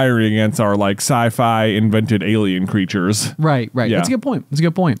you're firing against are like sci-fi invented alien creatures. Right. Yeah. That's a good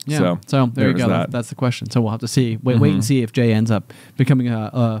point. Yeah. So there you there's go. that. That's the question. So we'll have to see. Wait and see if Jay ends up becoming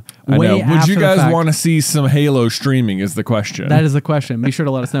a I way know. Would after you the guys fact. want to see some Halo streaming is the question. That is the question. Be sure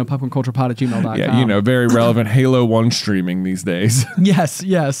to let us know. popcornculturepod@gmail.com. Yeah, you know, very relevant Halo 1 streaming these days.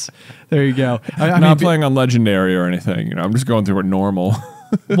 Yes. There you go. I'm not playing on Legendary or anything. You know, I'm just going through it normal.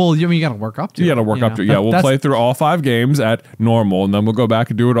 Well, you got to work up to it. You got to work up to it. Yeah, we'll play through all 5 games at normal, and then we'll go back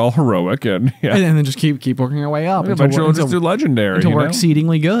and do it all heroic, and then just keep working our way up. Eventually we'll just do legendary. Until we're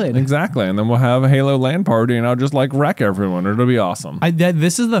exceedingly good. Exactly, and then we'll have a Halo LAN party, and I'll just like wreck everyone. It'll be awesome.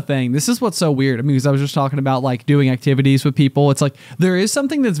 This is the thing. This is what's so weird. I mean, because I was just talking about like doing activities with people. It's like there is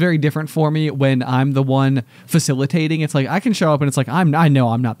something that's very different for me when I'm the one facilitating. It's like I can show up and it's like I know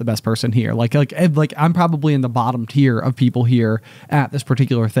I'm not the best person here. Like I'm probably in the bottom tier of people here at this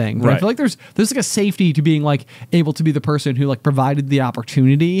particular thing. But I feel like there's like a safety to being like able to be the person who like provided the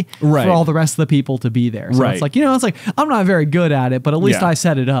opportunity for all the rest of the people to be there. So it's like, it's like I'm not very good at it, but at least I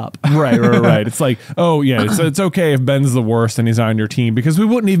set it up. Right. It's like, oh yeah, it's okay if Ben's the worst and he's on your team because we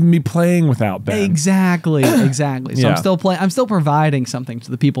wouldn't even be playing without Ben. Exactly. So I'm still playing. I'm still providing something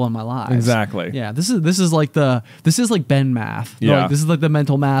to the people in my lives. Exactly. Yeah. This is like Ben math. Yeah. Like, this is like the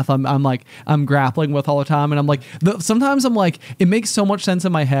mental math I'm grappling with all the time, and I'm like sometimes I'm like it makes so much sense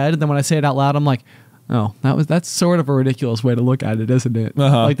in my head, and then when I say it out loud, I'm like, oh, that's sort of a ridiculous way to look at it, isn't it?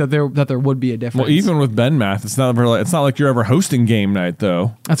 Like that there would be a difference. Well, even with Ben math, it's not like you're ever hosting game night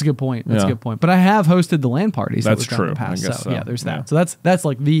though. That's a good point. That's a good point. But I have hosted the LAN parties. That's true. In the past, I guess so. Yeah, there's that. So that's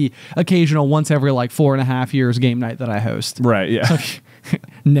like the occasional once every like 4.5 years game night that I host. Right. Yeah.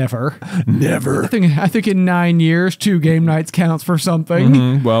 Never. I think in 9 years, 2 game nights counts for something.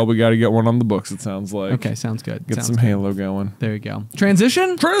 Mm-hmm. Well, we got to get one on the books. It sounds like. Okay, sounds good. Get some Halo going. There you go.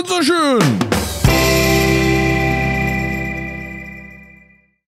 Transition.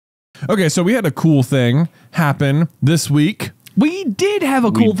 Okay, so we had a cool thing happen this week. We did have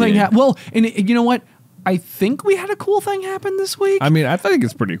a cool thing happen. Well, and you know what? I think we had a cool thing happen this week. I mean, I think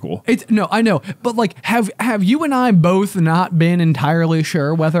it's pretty cool. I know, but like, have you and I both not been entirely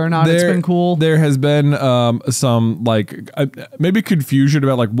sure whether or not it's been cool? There has been some like maybe confusion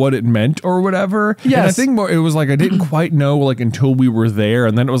about like what it meant or whatever. Yes, and I think more it was like I didn't quite know like until we were there,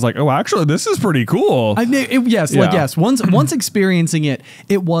 and then it was like, oh, actually, this is pretty cool. Yes. Once experiencing it,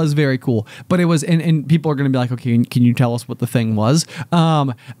 it was very cool. But it was, and people are going to be like, okay, can you tell us what the thing was?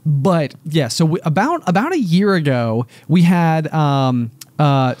 But yeah, so about a year ago, we had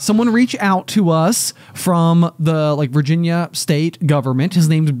someone reach out to us from the like Virginia state government. His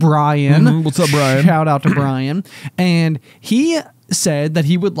name's Brian. Mm-hmm. What's up, Brian? Shout out to Brian. And he said that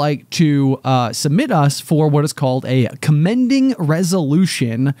he would like to submit us for what is called a commending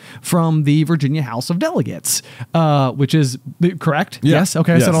resolution from the Virginia House of Delegates, which is correct. Yeah. Yes.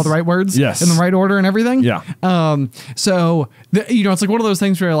 Okay. Yes. I said all the right words. Yes. In the right order and everything. Yeah. So it's like one of those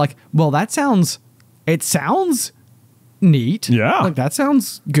things where you're like, well, it sounds neat. Yeah. Like that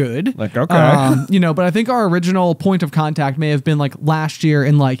sounds good. Like, okay. But I think our original point of contact may have been like last year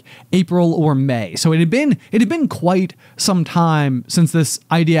in like April or May. So it had been quite some time since this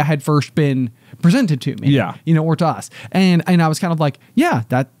idea had first been presented to me. Yeah. Or to us. And I was kind of like, yeah,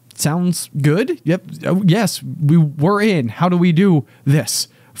 that sounds good. Yep. Oh, yes, we're in. How do we do this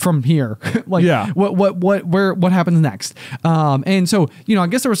from here? Like, what happens next? And so, I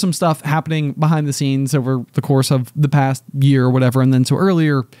guess there was some stuff happening behind the scenes over the course of the past year or whatever. And then so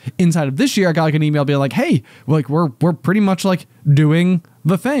earlier inside of this year, I got like an email being like, hey, like we're pretty much like doing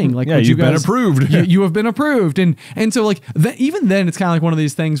the thing. Like, you've been approved. You have been approved. And so like even then it's kind of like one of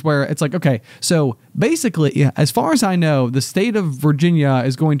these things where it's like, okay, so basically, as far as I know, the state of Virginia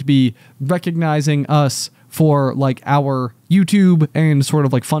is going to be recognizing us for like our YouTube and sort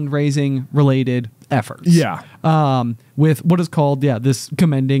of like fundraising related efforts. Yeah. With what is called, this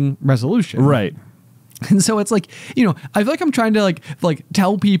commending resolution. Right. And so it's like, I feel like I'm trying to like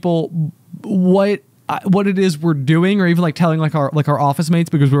tell people what it is we're doing, or even like telling like our office mates,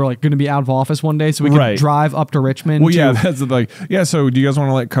 because we're like going to be out of office one day, so we can drive up to Richmond. Well, that's like, so do you guys want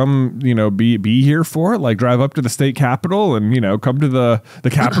to like come, be here for it? Like drive up to the state capitol and, come to the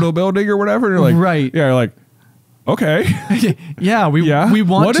Capitol building or whatever. And you're like, right. Yeah. You're like, okay. we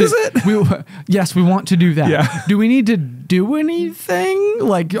want what to. Is it? Yes, we want to do that. Yeah. Do we need to do anything?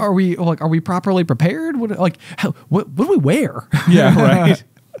 Like, are we properly prepared? What do we wear? Yeah. Right.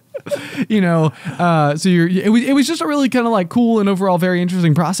 So it was just a really kind of like cool and overall very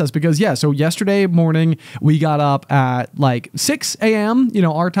interesting process, because so yesterday morning we got up at like 6 a.m.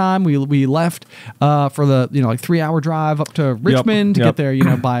 Our time. We left for the like 3-hour drive up to Richmond to get there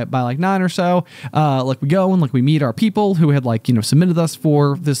by like 9 or so. Like we go and like we meet our people who had like submitted us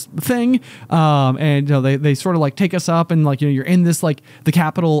for this thing, and they sort of like take us up, and like you're in this like the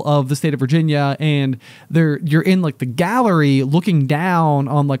capital of the state of Virginia, and you're in like the gallery looking down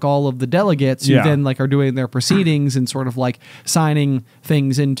on like all of the delegates who then like are doing their proceedings and sort of like signing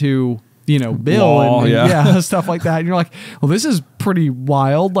things into Bill Law, and stuff like that. And you're like, well, this is pretty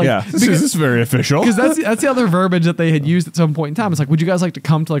wild. Like, this is very official. Because that's the other verbiage that they had used at some point in time. It's like, would you guys like to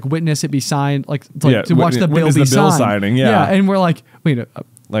come to like witness it be signed, to watch the bill be signed? Signing, yeah. And we're like, wait,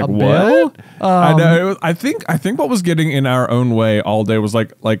 like a what? bill? I know. I think what was getting in our own way all day was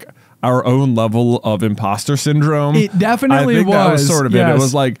like our own level of imposter syndrome. It definitely I think was. That was sort of yes. it. It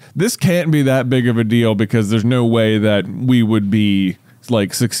was like, this can't be that big of a deal because there's no way that we would be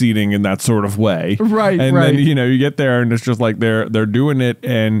like succeeding in that sort of way. Right. And right. then, you get there and it's just like they're doing it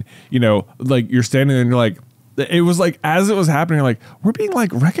and, like you're standing there and you're like, it was like, as it was happening, you're like, we're being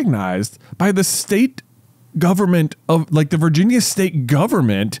like recognized by the state government of like the Virginia state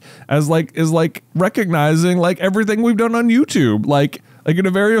government as like is like recognizing like everything we've done on YouTube like in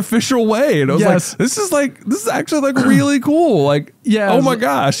a very official way. And I was this is actually like really cool. Like, oh my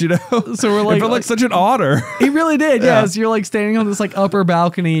gosh, So we're like, it felt like such an honor. It really did. Yeah. Yes. You're like standing on this like upper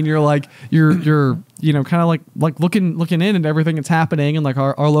balcony and you're like, you're kind of like looking in at everything that's happening. And like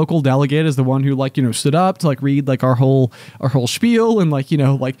our local delegate is the one who like, stood up to like read like our whole spiel and like,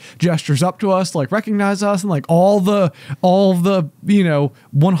 like gestures up to us, to, like recognize us. And like all the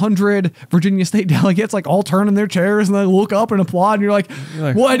 100 Virginia state delegates like all turn in their chairs and they look up and applaud. And you're like,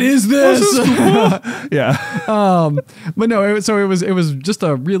 what is this? Yeah. But no, it was just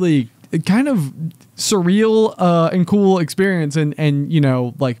a really kind of surreal and cool experience and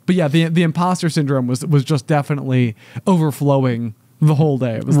but yeah, the imposter syndrome was just definitely overflowing the whole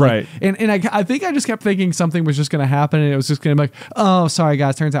day. It was right. Like, and I think I just kept thinking something was just going to happen and it was just going to be like, oh, sorry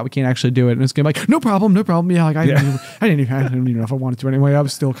guys, turns out we can't actually do it. And it's going to be like, no problem. Yeah, like I didn't even know if I wanted to anyway. I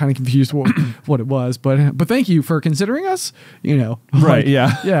was still kind of confused what it was, but thank you for considering us, Right. Like,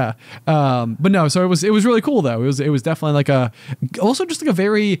 yeah. Yeah. But no, so it was really cool though. It was definitely like also just like a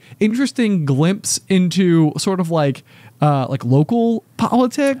very interesting glimpse into sort of like local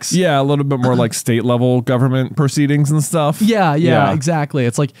politics. Yeah, a little bit more like state level government proceedings and stuff. Yeah, exactly.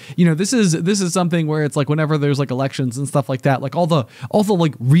 It's like, this is something where it's like whenever there's like elections and stuff like that, like all the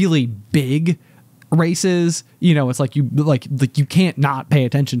like really big races, it's like you can't not pay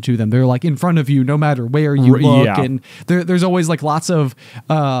attention to them. They're like in front of you no matter where you look. Yeah. And there's always like lots of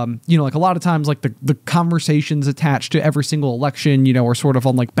like a lot of times like the conversations attached to every single election are sort of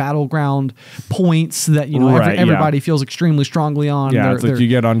on like battleground points that everybody feels extremely strongly on. Yeah, it's like you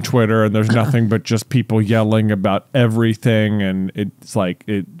get on Twitter and there's nothing but just people yelling about everything, and it's like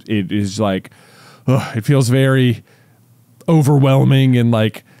it is like it feels very overwhelming and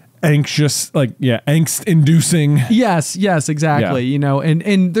like anxious, like angst inducing. Yes, exactly.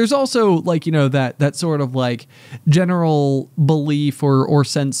 And there's also like that sort of like general belief or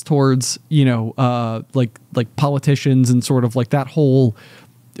sense towards like politicians and sort of like that whole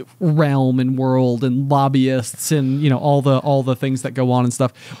realm and world and lobbyists and all the things that go on and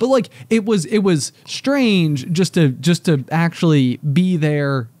stuff. But like it was strange just to actually be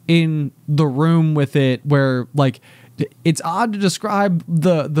there in the room with it, where like it's odd to describe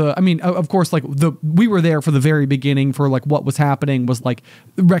I mean, of course, like we were there for the very beginning for like what was happening was like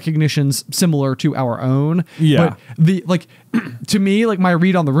recognitions similar to our own. Yeah. But to me, like my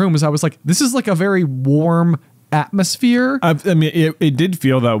read on the room was I was like, this is like a very warm atmosphere. I mean, it did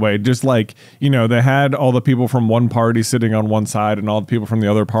feel that way. Just like, they had all the people from one party sitting on one side and all the people from the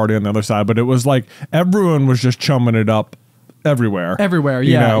other party on the other side, but it was like everyone was just chumming it up everywhere.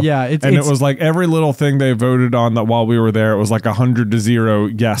 Yeah. It was like every little thing they voted on that while we were there, it was like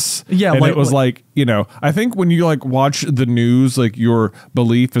 100-0 yes. Yeah. And it was like, I think when you like watch the news, like your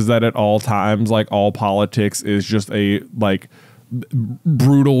belief is that at all times, like all politics is just a like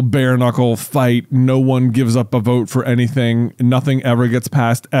brutal bare knuckle fight. No one gives up a vote for anything. Nothing ever gets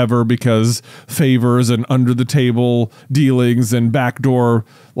passed ever because favors and under the table dealings and backdoor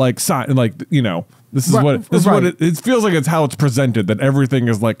like this is what it feels like. It's how it's presented, that everything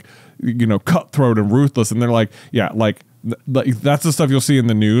is like cutthroat and ruthless, and they're like that's the stuff you'll see in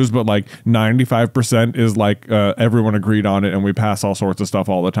the news, but like 95% is like everyone agreed on it and we pass all sorts of stuff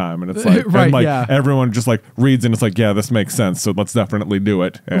all the time, and it's like everyone just like reads and it's like, yeah, this makes sense, so let's definitely do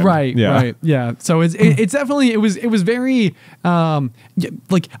it. And, right. So it's definitely it was very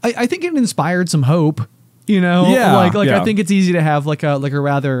like I think it inspired some hope. I think it's easy to have like a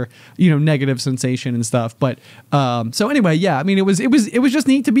rather negative sensation and stuff, but so anyway, I mean it was just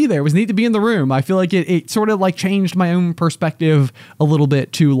neat to be there. It was neat to be in the room. I feel like it sort of like changed my own perspective a little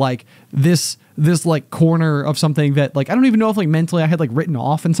bit to like this like corner of something that like I don't even know if like mentally I had like written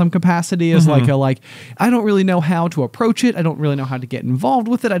off in some capacity as like I don't really know how to approach it. I don't really know how to get involved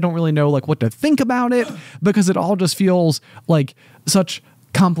with it. I don't really know like what to think about it, because it all just feels like such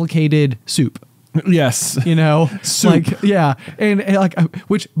complicated soup. Yes. You know, Soup. like, yeah. And like,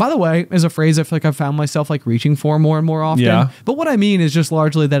 which by the way, is a phrase I feel like I've found myself like reaching for more and more often. Yeah. But what I mean is just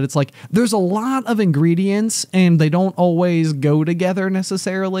largely that it's like, there's a lot of ingredients and they don't always go together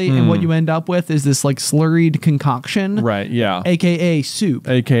necessarily. And what you end up with is this like slurried concoction. Right. Yeah. AKA soup.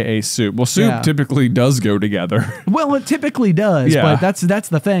 AKA soup. Well, soup typically does go together. Well, it typically does, Yeah. but that's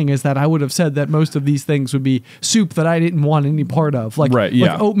the thing is that I would have said that most of these things would be soup that I didn't want any part of, like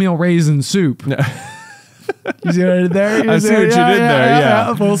oatmeal raisin soup. You see what I did there? I see what you did there.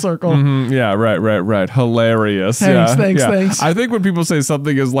 Yeah. Full circle. Yeah, right. Hilarious. Thanks. I think when people say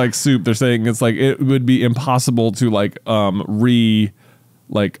something is like soup, they're saying it's like it would be impossible to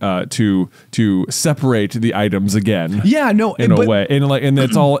to separate the items again. Yeah, no, in a way, and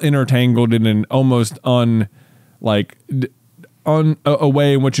it's all intertangled in an almost a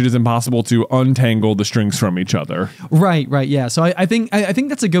way in which it is impossible to untangle the strings from each other. Right, yeah. So I think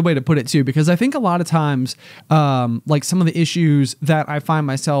that's a good way to put it too, because I think a lot of times, like some of the issues that I find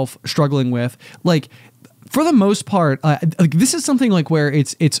myself struggling with, like for the most part, like this is something like where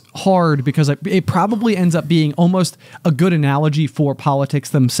it's hard because it probably ends up being almost a good analogy for politics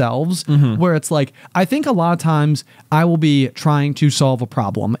themselves, where it's like, I think a lot of times I will be trying to solve a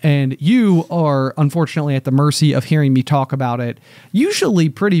problem and you are unfortunately at the mercy of hearing me talk about it, usually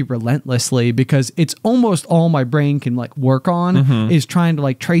pretty relentlessly, because it's almost all my brain can like work on is trying to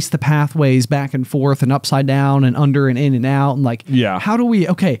like trace the pathways back and forth and upside down and under and in and out. And like, how do we,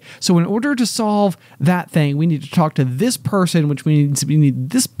 so in order to solve that thing, we need to talk to this person, which we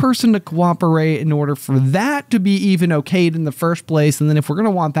need this person to cooperate in order for that to be even okayed in the first place. And then if we're going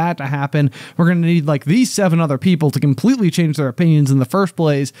to want that to happen, we're going to need like these 7 other people to completely change their opinions in the first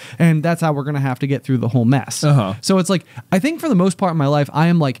place. And that's how we're going to have to get through the whole mess. So it's like, I think for the most part in my life, I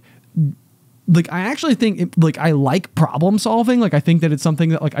am like I actually think I like problem solving. Like I think that it's something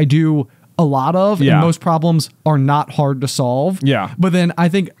that like I do a lot of, and most problems are not hard to solve. But then I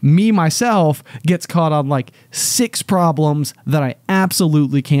think me myself gets caught on like 6 problems that I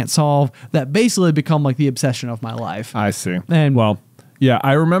absolutely can't solve that basically become like the obsession of my life. I see. And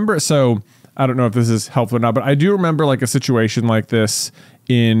I remember, so I don't know if this is helpful or not, but I do remember like a situation like this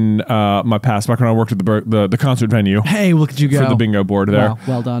in my past, back when I worked at the concert venue. Hey, look at you go. For the bingo board there. Wow,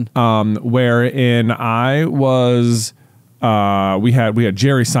 well done. Wherein I was... we had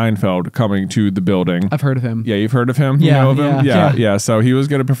Jerry Seinfeld coming to the building. I've heard of him. Yeah, you've heard of him? Yeah, you know of him? Yeah. So he was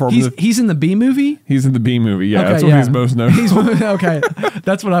going to perform. He's in the B movie? He's in the B movie. Yeah, that's what he's most known for. Okay,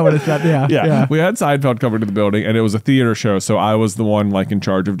 that's what I would have said. Yeah. We had Seinfeld coming to the building, and it was a theater show, so I was the one like in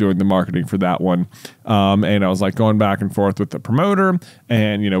charge of doing the marketing for that one. And I was like going back and forth with the promoter,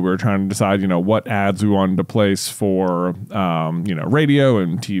 and we were trying to decide what ads we wanted to place for radio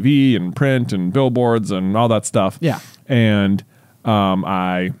and TV and print and billboards and all that stuff. Yeah. And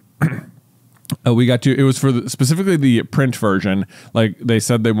we got to, it was for specifically the print version. Like they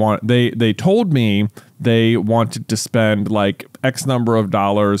said they told me they wanted to spend like X number of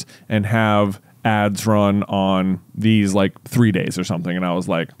dollars and have ads run on these like 3 days or something. And I was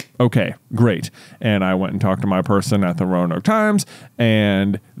like, okay, great. And I went and talked to my person at the Roanoke Times,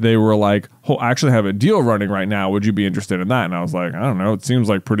 and they were like, oh, I actually have a deal running right now. Would you be interested in that? And I was like, I don't know. It seems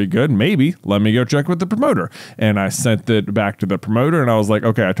like pretty good. Maybe. Let me go check with the promoter. And I sent it back to the promoter, and I was like,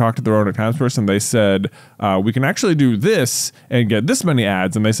 okay, I talked to the Roanoke Times person. They said, we can actually do this and get this many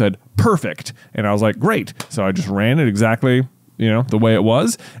ads. And they said, perfect. And I was like, great. So I just ran it exactly the way it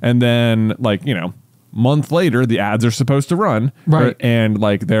was. And then month later, the ads are supposed to run. Right. And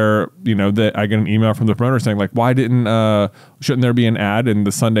like they're, I get an email from the promoter saying like, why shouldn't there be an ad in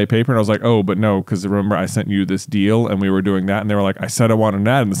the Sunday paper? And I was like, oh, but no, because remember I sent you this deal and we were doing that. And they were like, I said I want an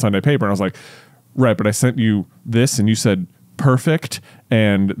ad in the Sunday paper. And I was like, right, but I sent you this and you said perfect.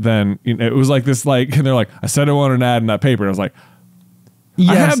 And then it was like this, like, and they're like, I said I want an ad in that paper. And I was like, yes.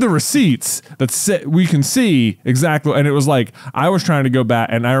 I have the receipts that we can see exactly. And it was like, I was trying to go back,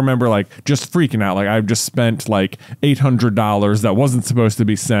 and I remember like just freaking out. Like I've just spent like $800 that wasn't supposed to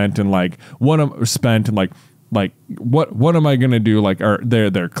be sent. And like spent and like what am I going to do? Like,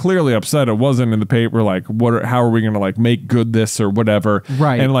 they're clearly upset it wasn't in the paper. Like how are we going to like make good this or whatever?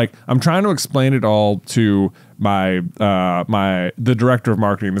 Right. And like, I'm trying to explain it all to the director of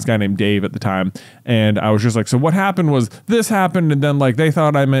marketing, this guy named Dave at the time. And I was just like, so what happened was this happened. And then like, they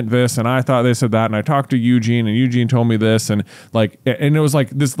thought I meant this and I thought they said that. And I talked to Eugene and Eugene told me this. And like, and it was like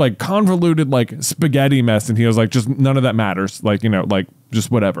this like convoluted like spaghetti mess. And he was like, just none of that matters. Like, like just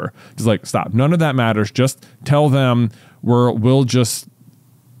whatever. Just like, stop. None of that matters. Just tell them we'll just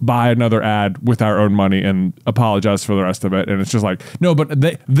buy another ad with our own money and apologize for the rest of it. And it's just like, no, but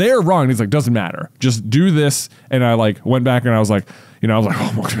they're wrong. And he's like, doesn't matter. Just do this. And I like went back and I was like,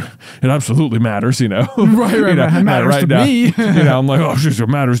 oh my God, it absolutely matters, Right. It matters to me. I'm like, oh, it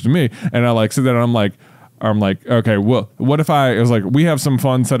matters to me. And I like, so then I'm like, okay, well, what if it was like, we have some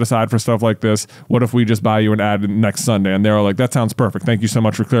fun set aside for stuff like this. What if we just buy you an ad next Sunday? And they were like, that sounds perfect. Thank you so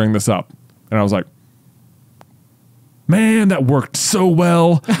much for clearing this up. And I was like, man, that worked so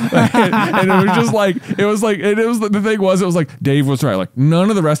well. And it was just like, the thing was, it was like, Dave was right. Like, none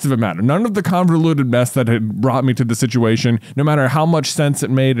of the rest of it mattered. None of the convoluted mess that had brought me to the situation, no matter how much sense it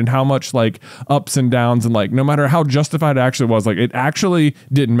made and how much like ups and downs and like, no matter how justified it actually was, like it actually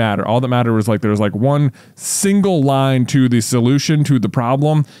didn't matter. All that mattered was like, there was like one single line to the solution to the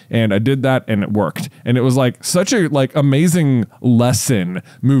problem. And I did that and it worked. And it was like such a like amazing lesson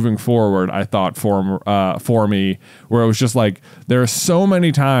moving forward, I thought for me, where it was just like, there are so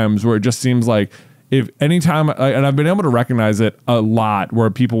many times where it just seems like if anytime, and I've been able to recognize it a lot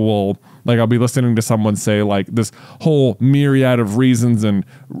where people will, like I'll be listening to someone say like this whole myriad of reasons and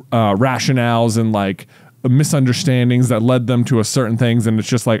rationales and like misunderstandings that led them to a certain things. And it's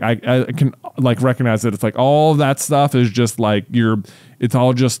just like, I can like recognize that it's like all that stuff is just like it's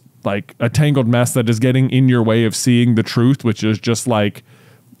all just like a tangled mess that is getting in your way of seeing the truth, which is just like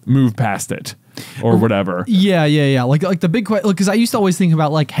move past it. Or whatever. Yeah. Like the big question, because I used to always think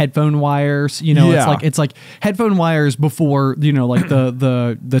about like headphone wires. It's like headphone wires before like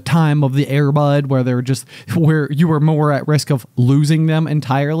the time of the earbud where you were more at risk of losing them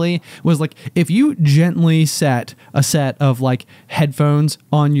entirely. Was like if you gently set a set of like headphones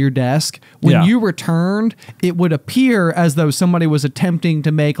on your desk, when you returned, it would appear as though somebody was attempting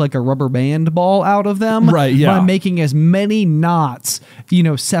to make like a rubber band ball out of them, right? Yeah, by making as many knots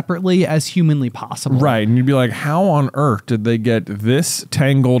separately as humanly possible. Right. And you'd be like, how on earth did they get this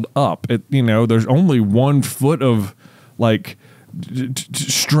tangled up? There's only 1 foot of like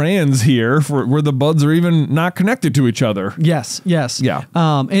strands here for where the buds are even not connected to each other. Yes. Yeah.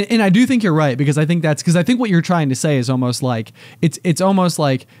 And I do think you're right, because I think what you're trying to say is almost like it's almost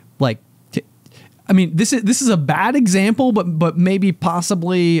like I mean, this is a bad example, but maybe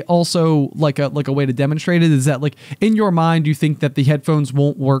possibly also like a way to demonstrate it is that like in your mind you think that the headphones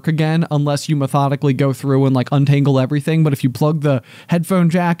won't work again unless you methodically go through and like untangle everything. But if you plug the headphone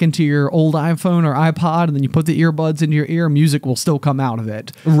jack into your old iPhone or iPod and then you put the earbuds into your ear, music will still come out of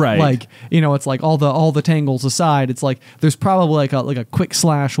it. Right. Like it's like all the tangles aside, it's like there's probably like a quick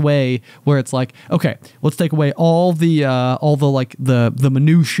slash way where it's like, okay, let's take away all the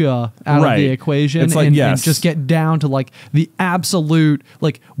minutia out of the equation. It's like, and just get down to like the absolute,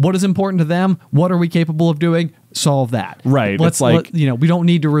 like what is important to them, what are we capable of doing, solve that. Right. We don't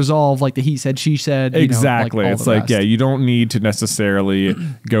need to resolve like the he said, she said. Exactly. It's like, you don't need to necessarily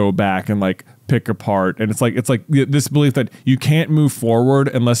go back and like pick apart. And it's like this belief that you can't move forward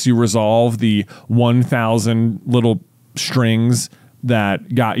unless you resolve the 1,000 little strings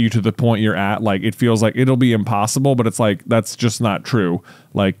that got you to the point you're at. Like it feels like it'll be impossible, but it's like that's just not true.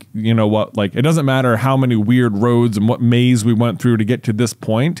 Like, you know what, like it doesn't matter how many weird roads and what maze we went through to get to this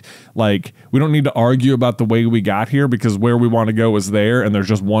point. Like we don't need to argue about the way we got here, because where we want to go is there, and there's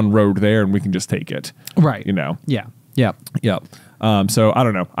just one road there and we can just take it. Right. Yeah. So I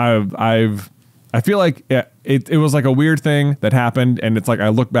don't know, I feel like it was like a weird thing that happened, and it's like I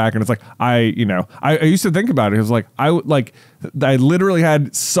look back and it's like I used to think about it. It was like I literally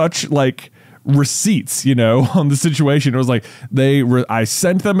had such like receipts, on the situation. It was like I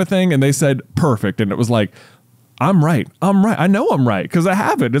sent them a thing and they said perfect, and it was like I'm right. I know I'm right because I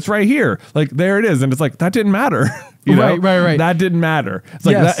have it. It's right here. Like there it is, and it's like that didn't matter. Right. That didn't matter. It's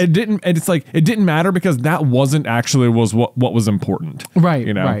like that, it didn't. And it's like it didn't matter because that wasn't actually what was important. Right.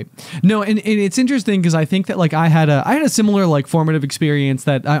 Right. No, and it's interesting because I think that like I had a similar like formative experience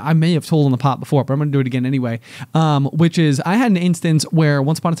that I may have told on the pod before, but I'm going to do it again anyway. Which is I had an instance where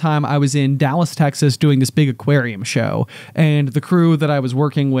once upon a time I was in Dallas, Texas, doing this big aquarium show, and the crew that I was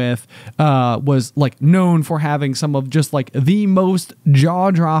working with was like known for having some of just like the most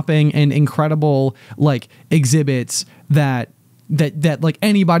jaw-dropping and incredible like exhibits that like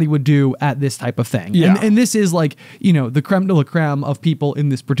anybody would do at this type of thing. Yeah. And this is like, the creme de la creme of people in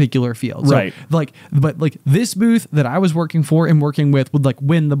this particular field. So, right. But this booth that I was working for and working with would like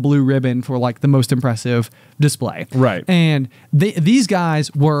win the blue ribbon for like the most impressive display. Right. And these guys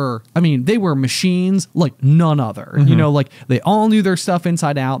were, they were machines like none other. Mm-hmm. Like they all knew their stuff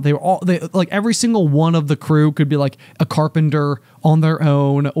inside out. They were like every single one of the crew could be like a carpenter on their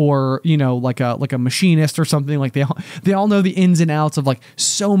own, or like a machinist or something. Like they all know the ins and outs of like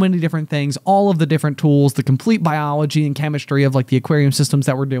so many different things, all of the different tools, the complete biology and chemistry of like the aquarium systems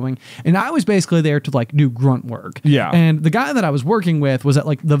that we're doing. And I was basically there to like do grunt work. Yeah. And the guy that I was working with was at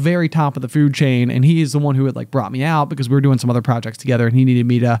like the very top of the food chain, and he is the one who had like brought me out because we were doing some other projects together, and he needed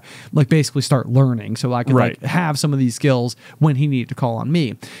me to like basically start learning so I could like have some of these skills when he needed to call on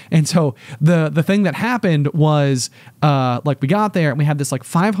me. And so the thing that happened was like we got there and we had this like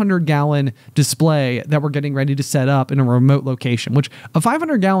 500-gallon display that we're getting ready to set up in a remote location, which a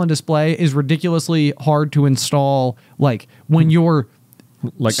 500-gallon display is ridiculously hard to install like when you're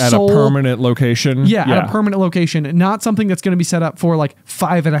like at a permanent location. Yeah, at a permanent location, not something that's going to be set up for like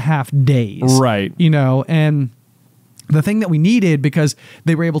 5.5 days. Right. And the thing that we needed, because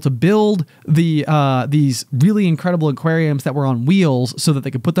they were able to build these really incredible aquariums that were on wheels so that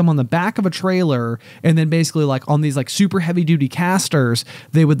they could put them on the back of a trailer, and then basically like on these like super heavy duty casters,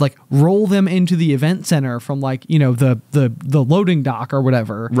 they would like roll them into the event center from like, the loading dock or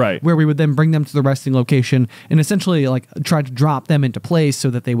whatever. Right. Where we would then bring them to the resting location and essentially like try to drop them into place so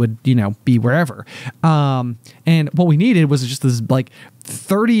that they would, be wherever. And what we needed was just this like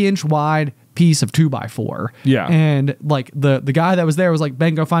 30-inch wide piece of 2x4. Yeah. And like the guy that was there was like,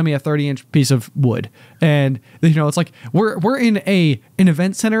 Ben, go find me a 30-inch piece of wood. And it's like we're in an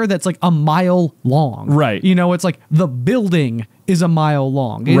event center that's like a mile long. Right. It's like the building is a mile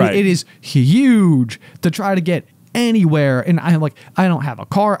long. It is huge to try to get anywhere. And I don't have a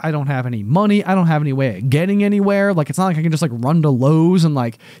car, I don't have any money, I don't have any way of getting anywhere. Like it's not like I can just like run to Lowe's and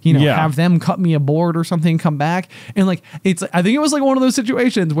like have them cut me a board or something and come back. And like it's, I think it was like one of those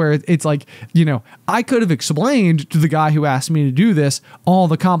situations where it's like I could have explained to the guy who asked me to do this all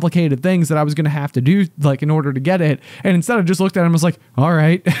the complicated things that I was going to have to do like in order to get it, and instead I just looked at him and was like, all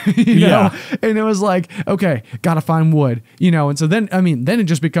right. And it was like, okay, gotta find wood. And so then it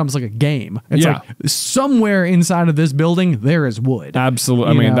just becomes like a game. It's like somewhere inside of this building there is wood.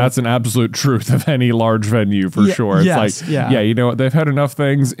 Absolutely. That's an absolute truth of any large venue for sure. It's like they've had enough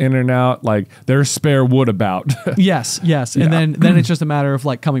things in and out, like there's spare wood about. yes And then it's just a matter of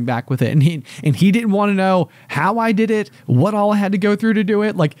like coming back with it, and he didn't want to know how I did it, what all I had to go through to do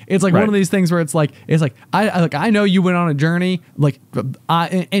it. Like it's like one of these things where it's like I know you went on a journey, like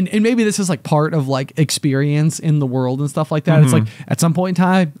and maybe this is like part of like experience in the world and stuff like that. It's like at some point in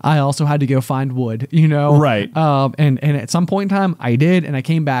time I also had to go find wood, right. And at some point in time I did, and I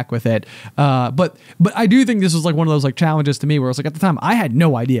came back with it. But I do think this was like one of those like challenges to me where it's like at the time I had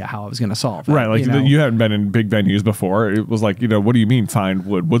no idea how I was going to solve it. Right. Like you hadn't been in big venues before. It was like, what do you mean find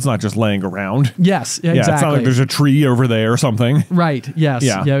wood? Wood's not just laying around. Yes. Yeah, exactly. It's not like there's a tree over there or something. Right. Yes.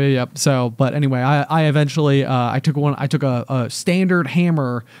 Yeah. So, but anyway, I eventually, I took a standard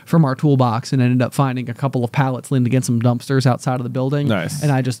hammer from our toolbox and ended up finding a couple of pallets leaned against some dumpsters outside of the building. Nice.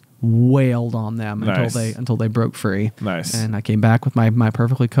 And I just wailed on them until they broke free. Nice. And I came back with my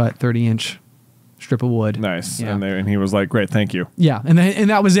perfectly cut 30-inch strip of wood. Nice. Yeah. And he was like, great, thank you. Yeah. And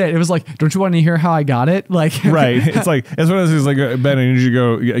that was it. It was like, don't you want to hear how I got it? Like, right. It's like, it's one of those things like, Ben, I need you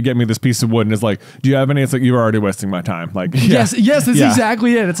to go get me this piece of wood. And it's like, do you have any? It's like, you're already wasting my time. Like, yes, that's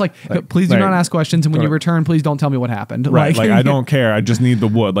exactly it. It's like please do not ask questions. And when you return, please don't tell me what happened. Right. Like I don't care. I just need the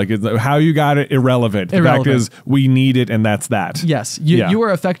wood. Like how you got it, irrelevant. The fact is we need it. And that's that. Yes. You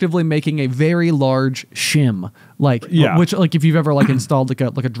are effectively making a very large shim. Which like if you've ever like installed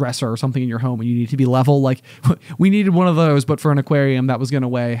like a dresser or something in your home and you need to be level, like we needed one of those, but for an aquarium that was going to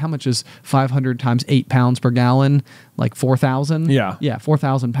weigh, how much is 500 times 8 pounds per gallon? Like 4,000. Yeah,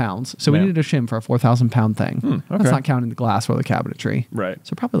 4,000 pounds. So we needed a shim for a 4,000 pound thing. Okay. That's not counting the glass or the cabinetry. Right.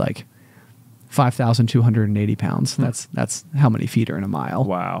 So probably like 5,280 pounds. That's how many feet are in a mile.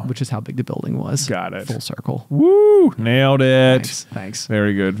 Wow. Which is how big the building was. Got it. Full circle. Woo! Nailed it. Thanks.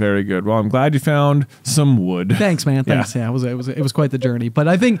 Very good. Very good. Well, I'm glad you found some wood. Thanks, man. Thanks. Yeah, it was quite the journey. But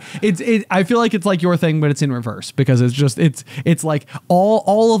I think I feel like it's like your thing, but it's in reverse because it's like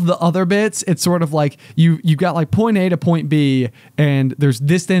all of the other bits. It's sort of like you got like point A to point B, and there's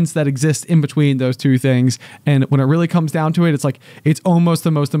distance that exists in between those two things. And when it really comes down to it, it's like it's almost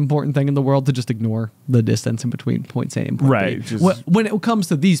the most important thing in the world to just ignore the distance in between points A and point B. When it comes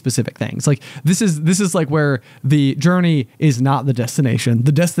to these specific things, like this is like where the journey is not the destination.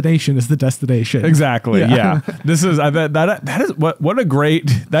 The destination is the destination. Exactly. Yeah. This is that is what a great,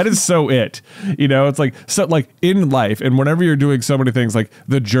 that is so it. It's like so like in life and whenever you're doing so many things, like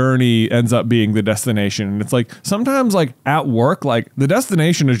the journey ends up being the destination. And it's like sometimes like at work, like the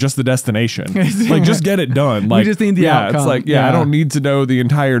destination is just the destination. Like just get it done. Like we just need the outcome. It's like I don't need to know the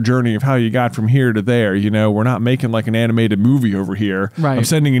entire journey of how you got from here to there. We're not making like an animated movie over here. Right. I'm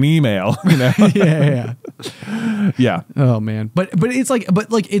sending an email. Yeah. Yeah. Oh man. But it's like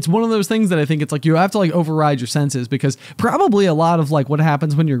it's one of those things that I think it's like you have to like override your senses, because probably a lot of like what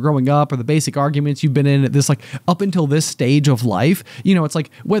happens when you're growing up, or the basic arguments you've been in at this like up until this stage of life, you know, it's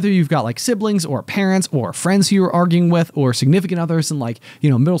like whether you've got like siblings or parents or friends who you're arguing with or significant others in like, you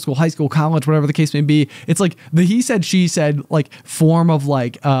know, middle school, high school, college, whatever the case may be. It's like the he said, she said like form of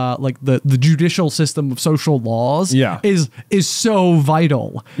like the judicial system of social laws is so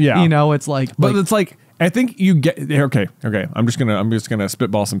vital. Yeah. You know, it's like, but it's like, I think you get okay. I'm just gonna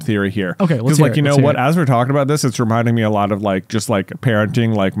spitball some theory here. Okay, let's like hear you it, know what? As we're talking about this, it's reminding me a lot of like just like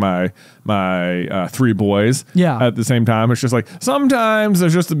parenting, like my 3 boys. Yeah. At the same time, it's just like sometimes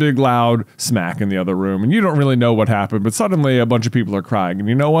there's just a big loud smack in the other room, and you don't really know what happened, but suddenly a bunch of people are crying, and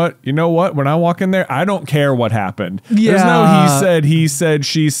you know what? When I walk in there, I don't care what happened. Yeah. There's no he said,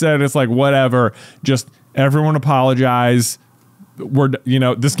 she said. It's like whatever. Just everyone apologize.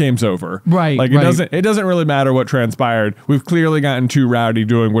 This game's over. Right. Like it doesn't really matter what transpired. We've clearly gotten too rowdy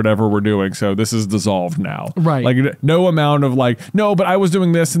doing whatever we're doing, so this is dissolved now. Right. Like no amount of like, no, but I was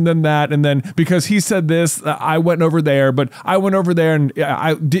doing this and then that, and then because he said this, I went over there, but I went over there and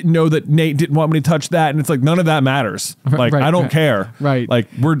I didn't know that Nate didn't want me to touch that, and it's like none of that matters. Like I don't care. Right. Like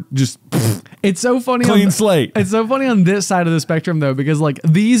we're just it's so funny. Clean slate. It's so funny on this side of the spectrum though, because like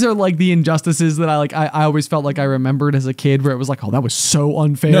these are like the injustices that I always felt like I remembered as a kid, where it was like, oh, that was so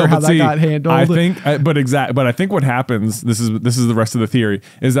unfair how that got handled. I think, but I think what happens, this is the rest of the theory,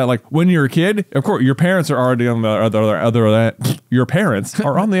 is that like when you're a kid, of course, your parents are already on the other your parents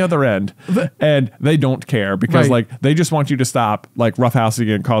are on the other end, and they don't care because like they just want you to stop like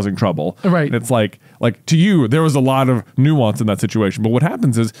roughhousing and causing trouble. Right. And it's like to you, there was a lot of nuance in that situation. But what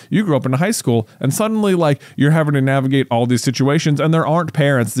happens is you grow up in high school and suddenly like you're having to navigate all these situations, and there aren't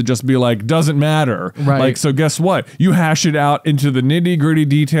parents to just be like, doesn't matter. Right. Like, so guess what? You hash it out into the nitty gritty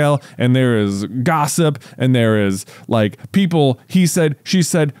detail, and there is gossip, and there is like people, he said, she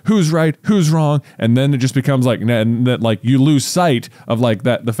said, who's right, who's wrong. And then it just becomes like, and that like you lose sight of like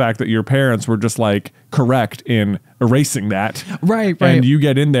that, the fact that your parents were just like correct in erasing that. Right. And you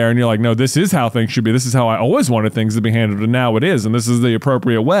get in there and you're like, no, this is how things should be. This is how I always wanted things to be handled, and now it is, and this is the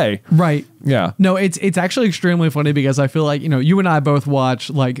appropriate way. Right. Yeah. No, it's actually extremely funny, because I feel like, you know, you and I both watch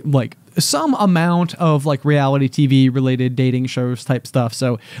like some amount of like reality TV related dating shows type stuff.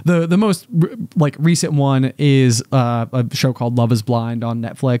 So the most like recent one is a show called Love is Blind on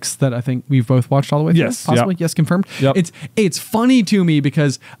Netflix that I think we've both watched all the way through. Yes. Possibly. Yep. Yes, confirmed. Yep. It's funny to me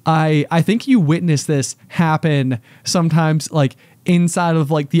because I think you witness this happen sometimes, like inside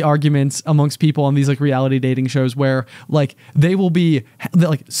of like the arguments amongst people on these like reality dating shows, where like they will be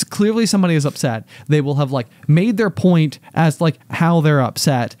like clearly somebody is upset. They will have like made their point as like how they're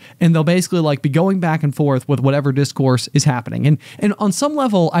upset, and they'll basically like be going back and forth with whatever discourse is happening. And on some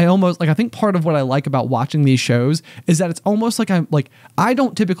level, I think part of what I like about watching these shows is that it's almost like I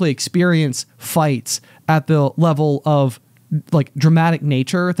don't typically experience fights at the level of like dramatic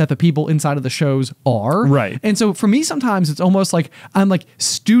nature that the people inside of the shows are. Right. And so for me, sometimes it's almost like I'm like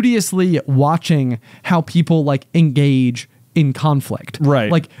studiously watching how people like engage in conflict.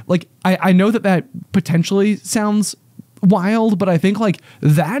 Right. Like I know that potentially sounds wild, but I think like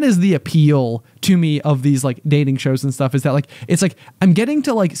that is the appeal to me of these like dating shows and stuff, is that like it's like I'm getting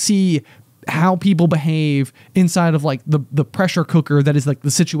to like see how people behave inside of like the pressure cooker that is like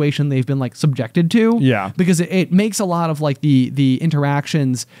the situation they've been like subjected to. Yeah. Because it makes a lot of like the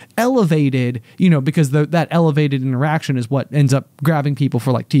interactions elevated, you know, because that elevated interaction is what ends up grabbing people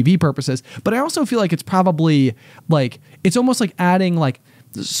for like TV purposes. But I also feel like it's probably like, it's almost like adding like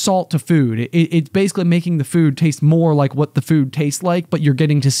salt to food. It's basically making the food taste more like what the food tastes like, but you're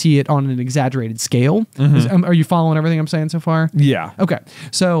getting to see it on an exaggerated scale. Mm-hmm. Are you following everything I'm saying so far? Yeah. Okay.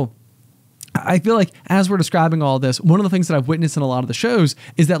 So I feel like as we're describing all this, one of the things that I've witnessed in a lot of the shows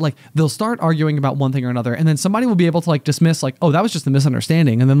is that like they'll start arguing about one thing or another, and then somebody will be able to like dismiss like, oh, that was just a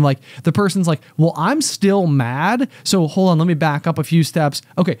misunderstanding. And then like the person's like, well, I'm still mad. So hold on, let me back up a few steps.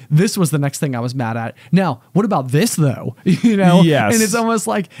 Okay, this was the next thing I was mad at. Now, what about this though? You know? Yes. And it's almost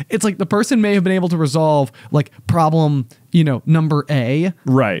like, it's like the person may have been able to resolve like problem, you know, number A.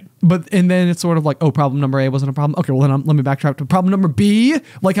 Right. And then it's sort of like, oh, problem number A wasn't a problem. Okay, well then let me backtrack to problem number B,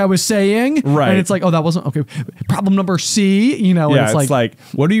 like I was saying. Right. And it's like, oh, that wasn't okay. Problem number C, you know. Yeah, and it's like,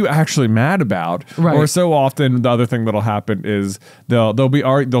 what are you actually mad about? Right. Or so often the other thing that'll happen is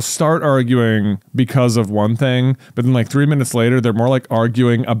they'll start arguing because of one thing, but then like 3 minutes later they're more like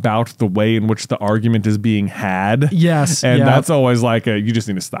arguing about the way in which the argument is being had. Yes. And that's always like you just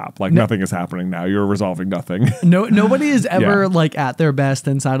need to stop. Like nothing is happening now. You're resolving nothing. Nobody is is ever like at their best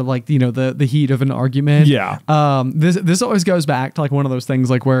inside of like, you know, the heat of an argument. Yeah. This always goes back to like one of those things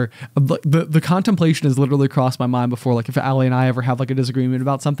like where the contemplation has literally crossed my mind before. Like if Allie and I ever have like a disagreement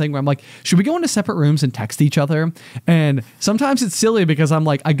about something where I'm like, should we go into separate rooms and text each other? And sometimes it's silly because I'm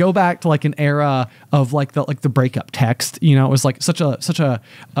like, I go back to like an era of like the breakup text, you know, it was like such a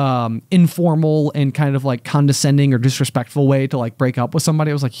informal and kind of like condescending or disrespectful way to like break up with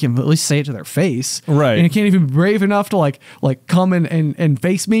somebody. I was like, you can at least say it to their face. Right. And you can't even be brave enough to like come and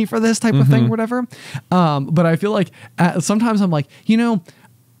face me for this type of thing or whatever. But I feel like sometimes I'm like, you know,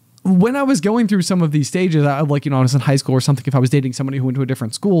 when I was going through some of these stages, I like, you know, I was in high school or something. If I was dating somebody who went to a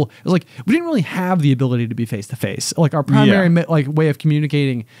different school, it was like, we didn't really have the ability to be face to face. Like our primary like way of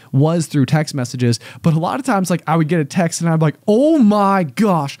communicating was through text messages. But a lot of times, like I would get a text and I'm like, oh my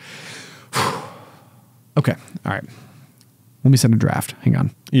gosh. Okay. All right. Let me send a draft. Hang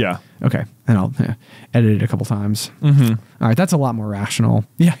on. Yeah. Okay. And I'll edit it a couple times. All right. That's a lot more rational.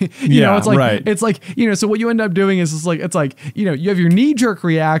 Yeah. Yeah, it's like, right. it's like, you know, so what you end up doing is it's like, you know, you have your knee jerk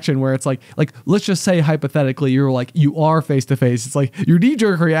reaction where it's like, let's just say hypothetically, you're like, you are face to face. It's like your knee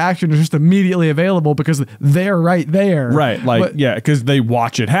jerk reaction is just immediately available because they're right there. Right. Like, because they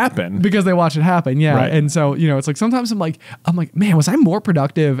watch it happen. Because they watch it happen. Yeah. Right. And so, you know, it's like, sometimes I'm like, man, was I more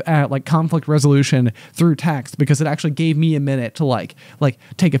productive at like conflict resolution through text because it actually gave me a minute to like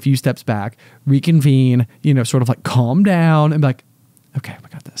take a few steps back, reconvene, you know, sort of like calm down and be like, okay, we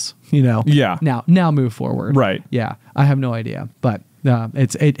got this, you know? Yeah. Now move forward. Right. Yeah. I have no idea, but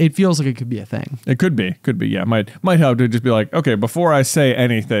it feels like it could be a thing. It could be. Yeah. Might help to just be like, okay, before I say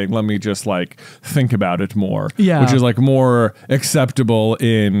anything, let me just like think about it more. Yeah. Which is like more acceptable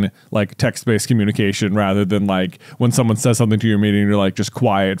in like text-based communication rather than like when someone says something to your meeting, you're like just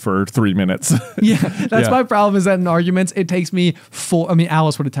quiet for 3 minutes. Yeah. That's my problem is that in arguments, it takes me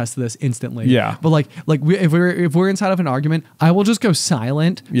Alice would attest to this instantly. Yeah. But if we're inside of an argument, I will just go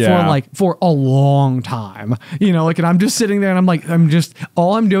silent for a long time, you know, like, and I'm just sitting there and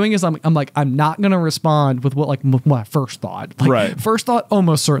all I'm doing is I'm not going to respond with what my first thought. Like, right. First thought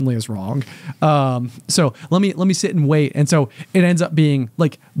almost certainly is wrong. So let me sit and wait. And so it ends up being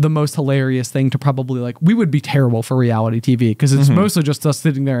like the most hilarious thing to probably like, we would be terrible for reality TV because it's mostly just us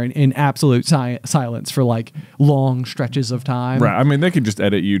sitting there in absolute silence for like long stretches of time. Right. I mean, they could just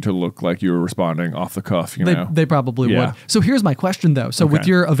edit you to look like you were responding off the cuff, you know? They probably would. So here's my question though. So with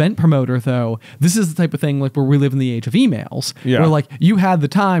your event promoter though, this is the type of thing like where we live in the age of emails. Yeah. Where like you had the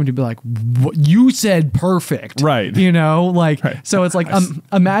time to be like, what you said perfect. Right. You know, like, right. So it's like,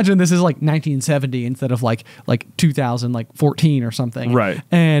 imagine this is like 1970 instead of like 2014 or something. Right.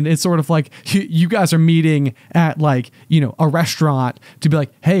 And it's sort of like you guys are meeting at like, you know, a restaurant to be like,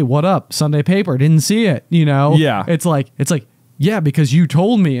 hey, what up? Sunday paper. Didn't see it. You know? Yeah. It's like, yeah, because you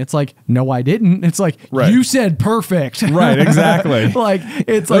told me. It's like, no, I didn't. It's like, you said perfect. Right, exactly. Like,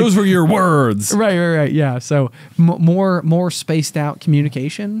 it's those were your words. Right. Yeah. So more spaced out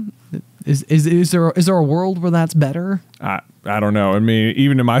communication. Is there a world where that's better? I don't know. I mean,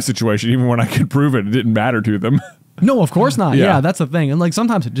 even in my situation, even when I could prove it, it didn't matter to them. No, of course not. Yeah. Yeah, that's the thing. And like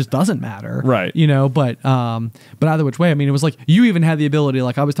sometimes it just doesn't matter. Right. You know, but either which way, I mean, it was like you even had the ability,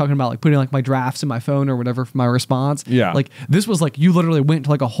 like I was talking about like putting like my drafts in my phone or whatever for my response. Yeah. Like this was like you literally went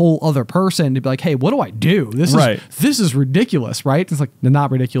to like a whole other person to be like, hey, what do I do? This is ridiculous, right? It's like not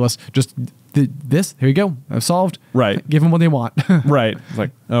ridiculous. Just this. Here you go. I've solved. Right. Give them what they want. Right. It's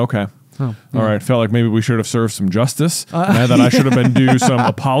like, okay. Oh, all right. Felt like maybe we should have served some justice. And that I should have been due some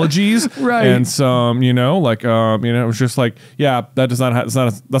apologies. Right. And some, you know, like, it was just like, yeah, that's not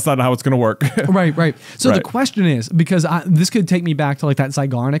how it's going to work. Right. So the question is, because this could take me back to like that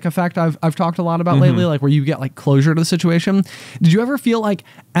Zygarnik effect I've talked a lot about lately, like where you get like closure to the situation. Did you ever feel like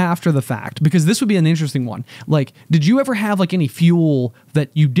after the fact, because this would be an interesting one, like, did you ever have like any fuel that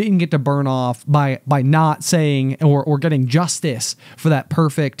you didn't get to burn off by not saying or getting justice for that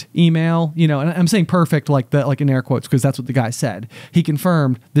perfect email? You know, and I'm saying perfect like in air quotes because that's what the guy said. He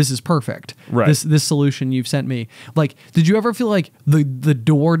confirmed this is perfect. Right. This solution you've sent me. Like, did you ever feel like the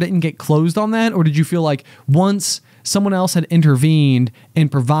door didn't get closed on that, or did you feel like once someone else had intervened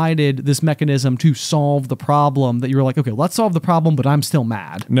and provided this mechanism to solve the problem that you were like, okay, let's solve the problem, but I'm still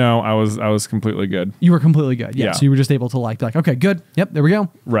mad? No, I was completely good. You were completely good. Yeah. Yeah. So you were just able to like, okay, good. Yep. There we go.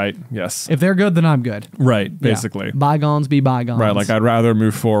 Right. Yes. If they're good, then I'm good. Right. Basically. Yeah. Bygones be bygones. Right. Like I'd rather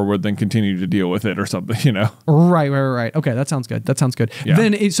move forward than continue to deal with it or something, you know? Right. Okay. That sounds good. Yeah.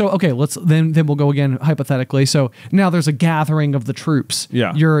 Then then we'll go again hypothetically. So now there's a gathering of the troops.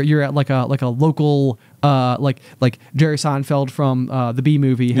 Yeah. You're at like a local, like Jerry Seinfeld from the Bee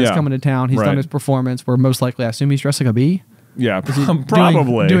Movie has come into town. He's done his performance where most likely I assume he's dressed like a bee. Yeah,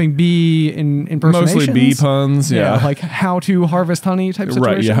 probably. Doing bee impersonations. Mostly bee puns, yeah. Like how to harvest honey type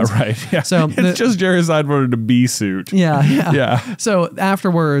situations. Yeah. So it's just Jerry Seinfeld in a bee suit. Yeah. So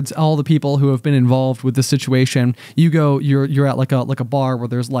afterwards, all the people who have been involved with the situation, you're at like a bar where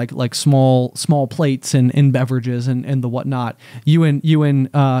there's like small plates and beverages and the whatnot. You and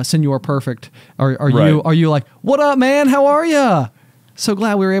Senor Perfect are you like, what up, man? How are ya? So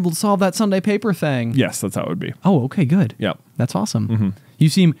glad we were able to solve that Sunday paper thing. Yes, that's how it would be. Oh, okay, good. Yep. That's awesome. Mm-hmm.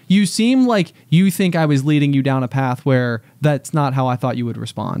 You seem like you think I was leading you down a path where that's not how I thought you would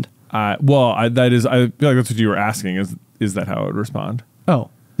respond. I feel like that's what you were asking. Is that how I would respond? Oh.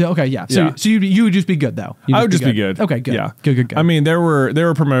 Okay, yeah. So you would just be good though. I would just be good. Okay, good. Yeah, good. I mean,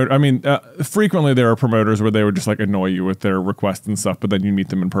 frequently there were promoters where they would just like annoy you with their requests and stuff, but then you meet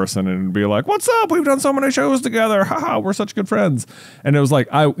them in person and be like, "What's up? We've done so many shows together. Haha, we're such good friends." And it was like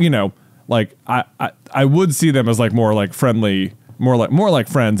I would see them as like more like friendly. More like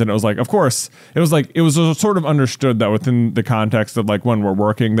friends, and it was like, of course, it was sort of understood that within the context of like when we're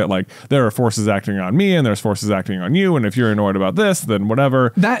working, that like there are forces acting on me and there's forces acting on you, and if you're annoyed about this, then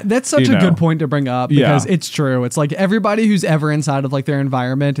whatever. That's such a good point to bring up because it's true. It's like everybody who's ever inside of like their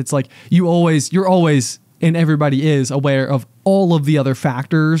environment, it's like you're always and everybody is aware of all of the other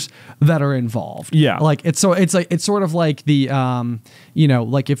factors that are involved. Yeah. Like it's sort of like the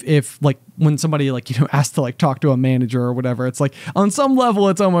like if like when somebody like asks to like talk to a manager or whatever, it's like on some level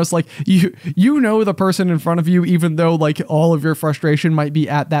it's almost like you know the person in front of you, even though like all of your frustration might be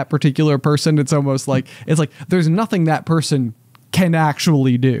at that particular person. It's almost like there's nothing that person can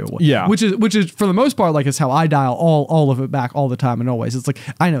actually do. Yeah. Which is for the most part, like, it's how I dial all of it back all the time and always. It's like,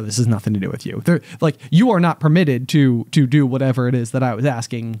 I know this has nothing to do with you. Like, you are not permitted to do whatever it is that I was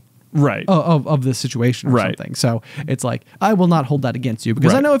asking of this situation or something. So it's like, I will not hold that against you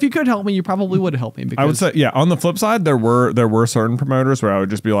because I know if you could help me, you probably would help me. Because I would say, yeah, on the flip side, there were certain promoters where I would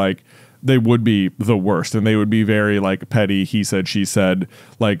just be like, they would be the worst and they would be very like petty, he said, she said,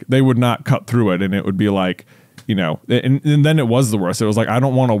 like they would not cut through it, and it would be like, and then it was the worst. It was like, I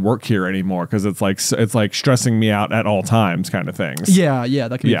don't want to work here anymore because it's like stressing me out at all times kind of things. Yeah,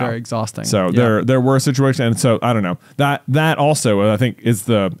 that can be very exhausting. So there were situations, and so I don't know, that also I think it's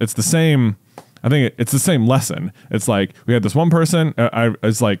the same. I think it's the same lesson. It's like we had this one person.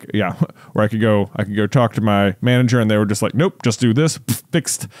 It's like where I could go talk to my manager, and they were just like, nope, just do this,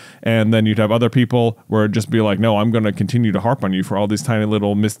 fixed. And then you'd have other people where it'd just be like, no, I'm going to continue to harp on you for all these tiny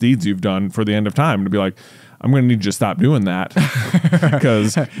little misdeeds you've done for the end of time. To be like, I'm going to need you to stop doing that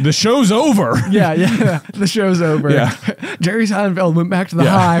because the show's over. Yeah, the show's over. Yeah, Jerry Seinfeld went back to the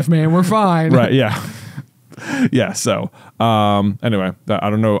hive, man. We're fine. Right? Yeah. Yeah. So anyway, I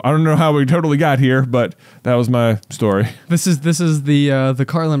don't know how we totally got here, but that was my story. This is the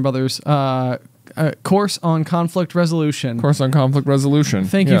Carlin brothers course on conflict resolution.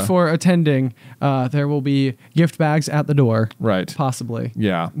 Thank you for attending. There will be gift bags at the door. Right. Possibly.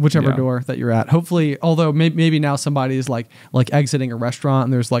 Yeah. Whichever door that you're at. Hopefully, although maybe now somebody is like exiting a restaurant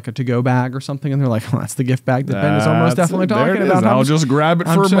and there's like a to-go bag or something, and they're like, well, that's the gift bag that Ben is almost definitely talking about. I'll just grab it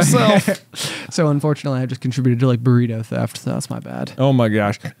for myself. So unfortunately, I just contributed to like burrito theft. So that's my bad. Oh my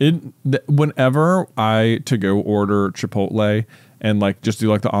gosh. Whenever I to-go order Chipotle and like just do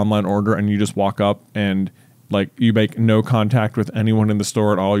like the online order, and you just walk up and like you make no contact with anyone in the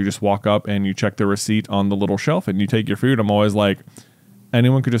store at all. You just walk up and you check the receipt on the little shelf and you take your food. I'm always like,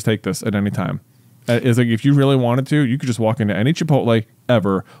 anyone could just take this at any time. It's like, if you really wanted to, you could just walk into any Chipotle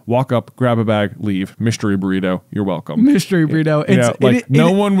ever, walk up, grab a bag, leave. Mystery burrito. You're welcome. Mystery burrito.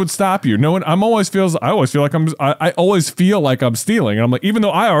 No one would stop you. No one. I always feel like I'm stealing. And I'm like, even though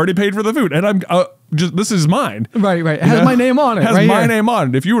I already paid for the food and I'm this is mine. Right. It has my name on it. Has my name on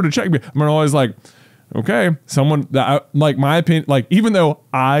it. If you were to check me, I'm always like, okay, someone that like my opinion, like even though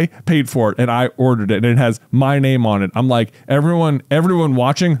I paid for it and I ordered it and it has my name on it, I'm like, everyone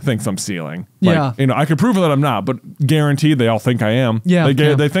watching thinks I'm stealing. Like, I could prove that I'm not, but guaranteed they all think I am. Yeah.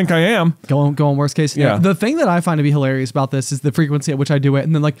 They think I am. Go on worst case. Yeah. The thing that I find to be hilarious about this is the frequency at which I do it.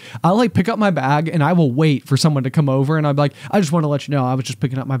 And then like, I'll like pick up my bag and I will wait for someone to come over and I'll be like, I just want to let you know I was just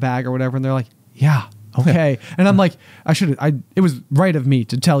picking up my bag or whatever. And they're like, yeah, okay. And I'm like, it was right of me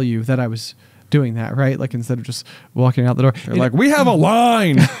to tell you that I was doing that, right? Like, instead of just walking out the door. They're like, we have a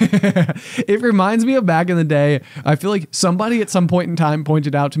line. It reminds me of back in the day. I feel like somebody at some point in time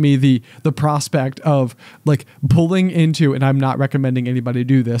pointed out to me the prospect of like pulling into, and I'm not recommending anybody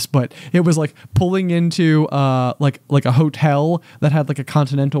do this, but it was like pulling into like a hotel that had like a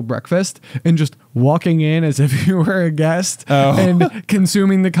continental breakfast and just walking in as if you were a guest and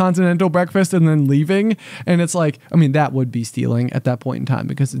consuming the continental breakfast and then leaving. And it's like, I mean, that would be stealing at that point in time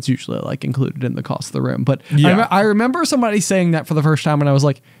because it's usually like included included in the cost of the room. But Yeah. I remember somebody saying that for the first time, and I was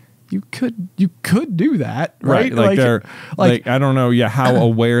like, you could do that, right? Like they're like I don't know, how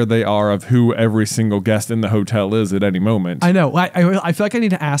aware they are of who every single guest in the hotel is at any moment. I know. I feel like I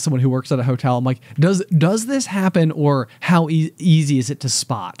need to ask someone who works at a hotel. I'm like, does this happen, or how easy is it to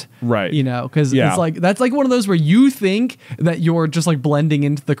spot? Right. You know, because it's like that's like one of those where you think that you're just like blending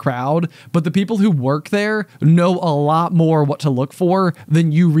into the crowd, but the people who work there know a lot more what to look for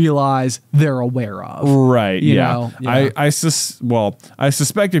than you realize they're aware of. Right. You Yeah. know? Yeah. I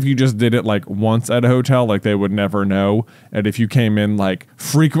suspect if you just did it like once at a hotel, like they would never know. And if you came in like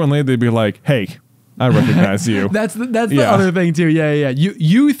frequently, they'd be like, hey, I recognize you. That's the other thing too. Yeah.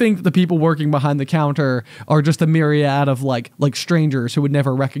 You think that the people working behind the counter are just a myriad of like strangers who would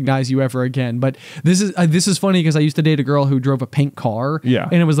never recognize you ever again. But this is funny because I used to date a girl who drove a pink car. Yeah.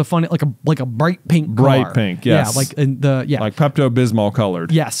 And it was a funny like a bright pink car. Bright pink, yes. Yeah, like in the like Pepto-Bismol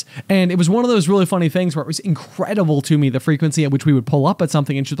colored. Yes. And it was one of those really funny things where it was incredible to me the frequency at which we would pull up at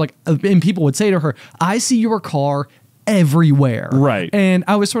something, and she's like, and people would say to her, I see your car everywhere. Right. And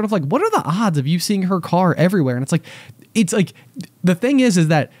I was sort of like, what are the odds of you seeing her car everywhere? And it's like the thing is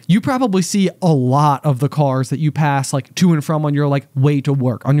that you probably see a lot of the cars that you pass like to and from on your like way to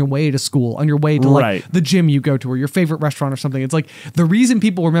work, on your way to school, on your way to like the gym you go to, or your favorite restaurant or something. It's like the reason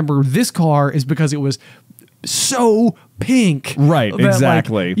people remember this car is because it was so pink. Right. That,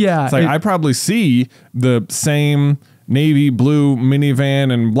 Exactly. Like, yeah. It's like I probably see the same navy blue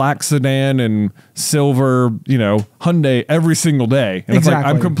minivan and black sedan and silver, Hyundai every single day. And it's like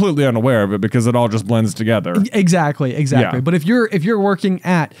I'm completely unaware of it because it all just blends together. Exactly. Yeah. But if you're working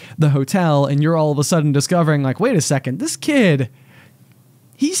at the hotel and you're all of a sudden discovering like, wait a second, this kid,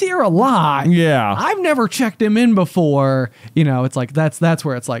 he's here a lot. Yeah. I've never checked him in before. It's like that's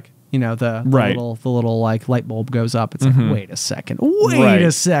where it's like, the little like light bulb goes up. It's like, wait a second.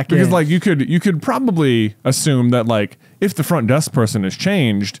 Because like you could probably assume that like if the front desk person has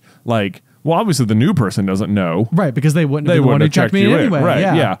changed, like, well, obviously the new person doesn't know. Right, because they wouldn't have have checked me in anyway. Right,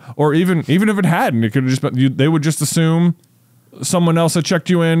 yeah. Or even if it hadn't, it could have just been, they would just assume someone else had checked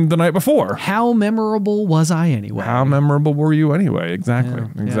you in the night before. How memorable was I anyway? How memorable were you anyway? Exactly.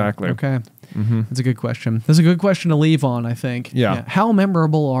 Exactly. Yeah. Okay. That's a good question. That's a good question to leave on, I think. Yeah. How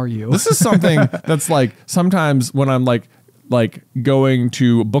memorable are you? This is something that's like sometimes when I'm like going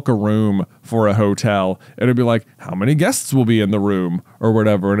to book a room for a hotel, it'll be like, how many guests will be in the room or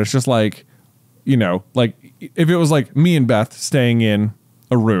whatever. And it's just like, like if it was like me and Beth staying in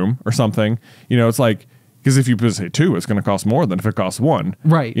a room or something, it's like, because if you say 2, it's going to cost more than if it costs 1.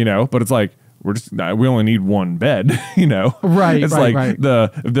 Right. But it's like, we only need 1 bed, Right. It's right.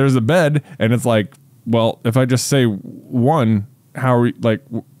 if there's a bed and it's like, well, if I just say 1, how are we like,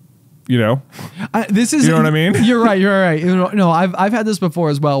 this is, you know what I mean? You're right. No, I've had this before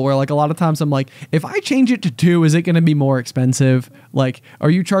as well, where like a lot of times I'm like, if I change it to 2, is it going to be more expensive? Like, are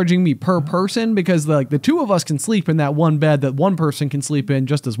you charging me per person? Because like the 2 of us can sleep in that 1 bed that 1 person can sleep in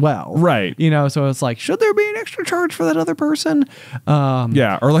just as well. Right. So it's like, should there be an extra charge for that other person?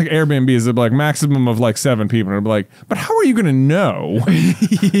 Yeah. Or like Airbnb is like maximum of like 7 people. And it'd be like, but how are you going to know?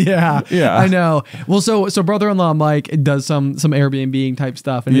 Yeah. Yeah. I know. Well, so brother-in-law Mike does some Airbnb ing type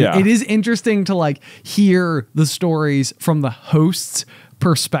stuff. And it is interesting to like hear the stories from the host's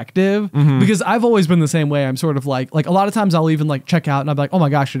perspective, because I've always been the same way. I'm sort of like a lot of times I'll even like check out and I'm like, oh my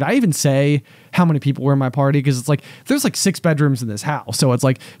gosh, should I even say how many people were in my party? Because it's like there's like 6 bedrooms in this house, so it's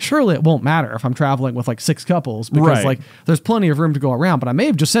like surely it won't matter if I'm traveling with like 6 couples, because like there's plenty of room to go around. But I may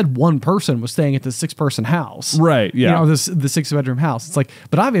have just said 1 person was staying at the 6-person house, right? Yeah, the 6-bedroom house. It's like,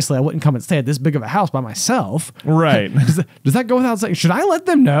 but obviously I wouldn't come and stay at this big of a house by myself, right? Does that go without saying? Should I let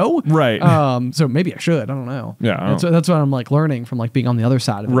them know? Right. So maybe I should. I don't know. Yeah, that's what I'm like learning from like being on the other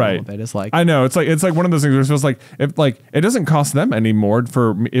side of it. Right. A little bit. It's like, I know it's like one of those things where it's just like, if like it doesn't cost them any more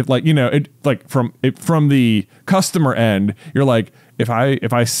for if like it like from the customer end, you're like, if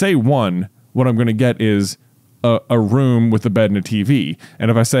I say 1, what I'm going to get is a room with a bed and a TV,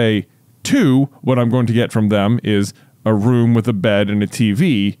 and if I say 2, what I'm going to get from them is a room with a bed and a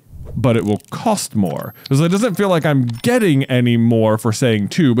TV, but it will cost more. Because it doesn't feel like I'm getting any more for saying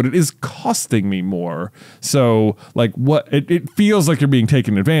 2, but it is costing me more. So like it feels like you're being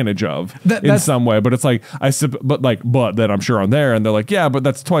taken advantage of in some way, but it's like but then I'm sure on there and they're like, yeah, but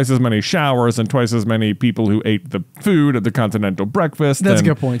that's twice as many showers and twice as many people who ate the food at the continental breakfast. That's a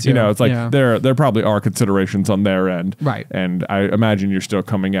good point too. It's like there probably are considerations on their end. Right. And I imagine you're still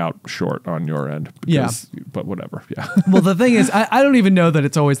coming out short on your end. But whatever. Yeah. Well, the thing is, I don't even know that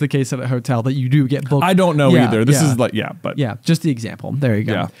it's always the case case at a hotel that you do get booked. I don't know Yeah, either. This yeah. is like, but Yeah, just the example. There you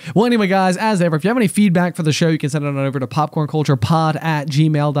go. Yeah. Well, anyway, guys, as ever, if you have any feedback for the show, you can send it on over to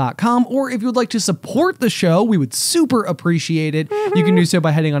popcornculturepod@gmail.com. Or if you would like to support the show, we would super appreciate it. You can do so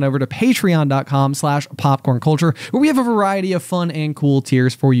by heading on over to patreon.com/popcornculture, where we have a variety of fun and cool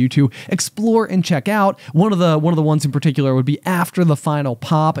tiers for you to explore and check out. One of the ones in particular would be after the final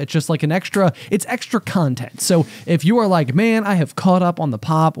pop. It's just like it's extra content. So if you are like, man, I have caught up on the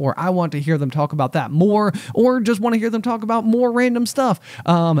pop, or I want to hear them talk about that more, or just want to hear them talk about more random stuff,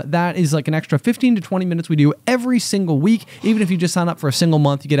 that is like an extra 15 to 20 minutes we do every single week. Even if you just sign up for a single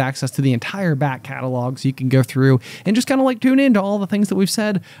month, you get access to the entire back catalog, so you can go through and just kind of like tune in to all the things that we've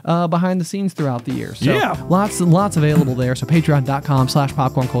said behind the scenes throughout the year. So Yeah. lots available there. So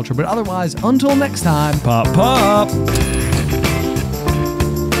patreon.com/popcornculture. But otherwise, until next time, pop.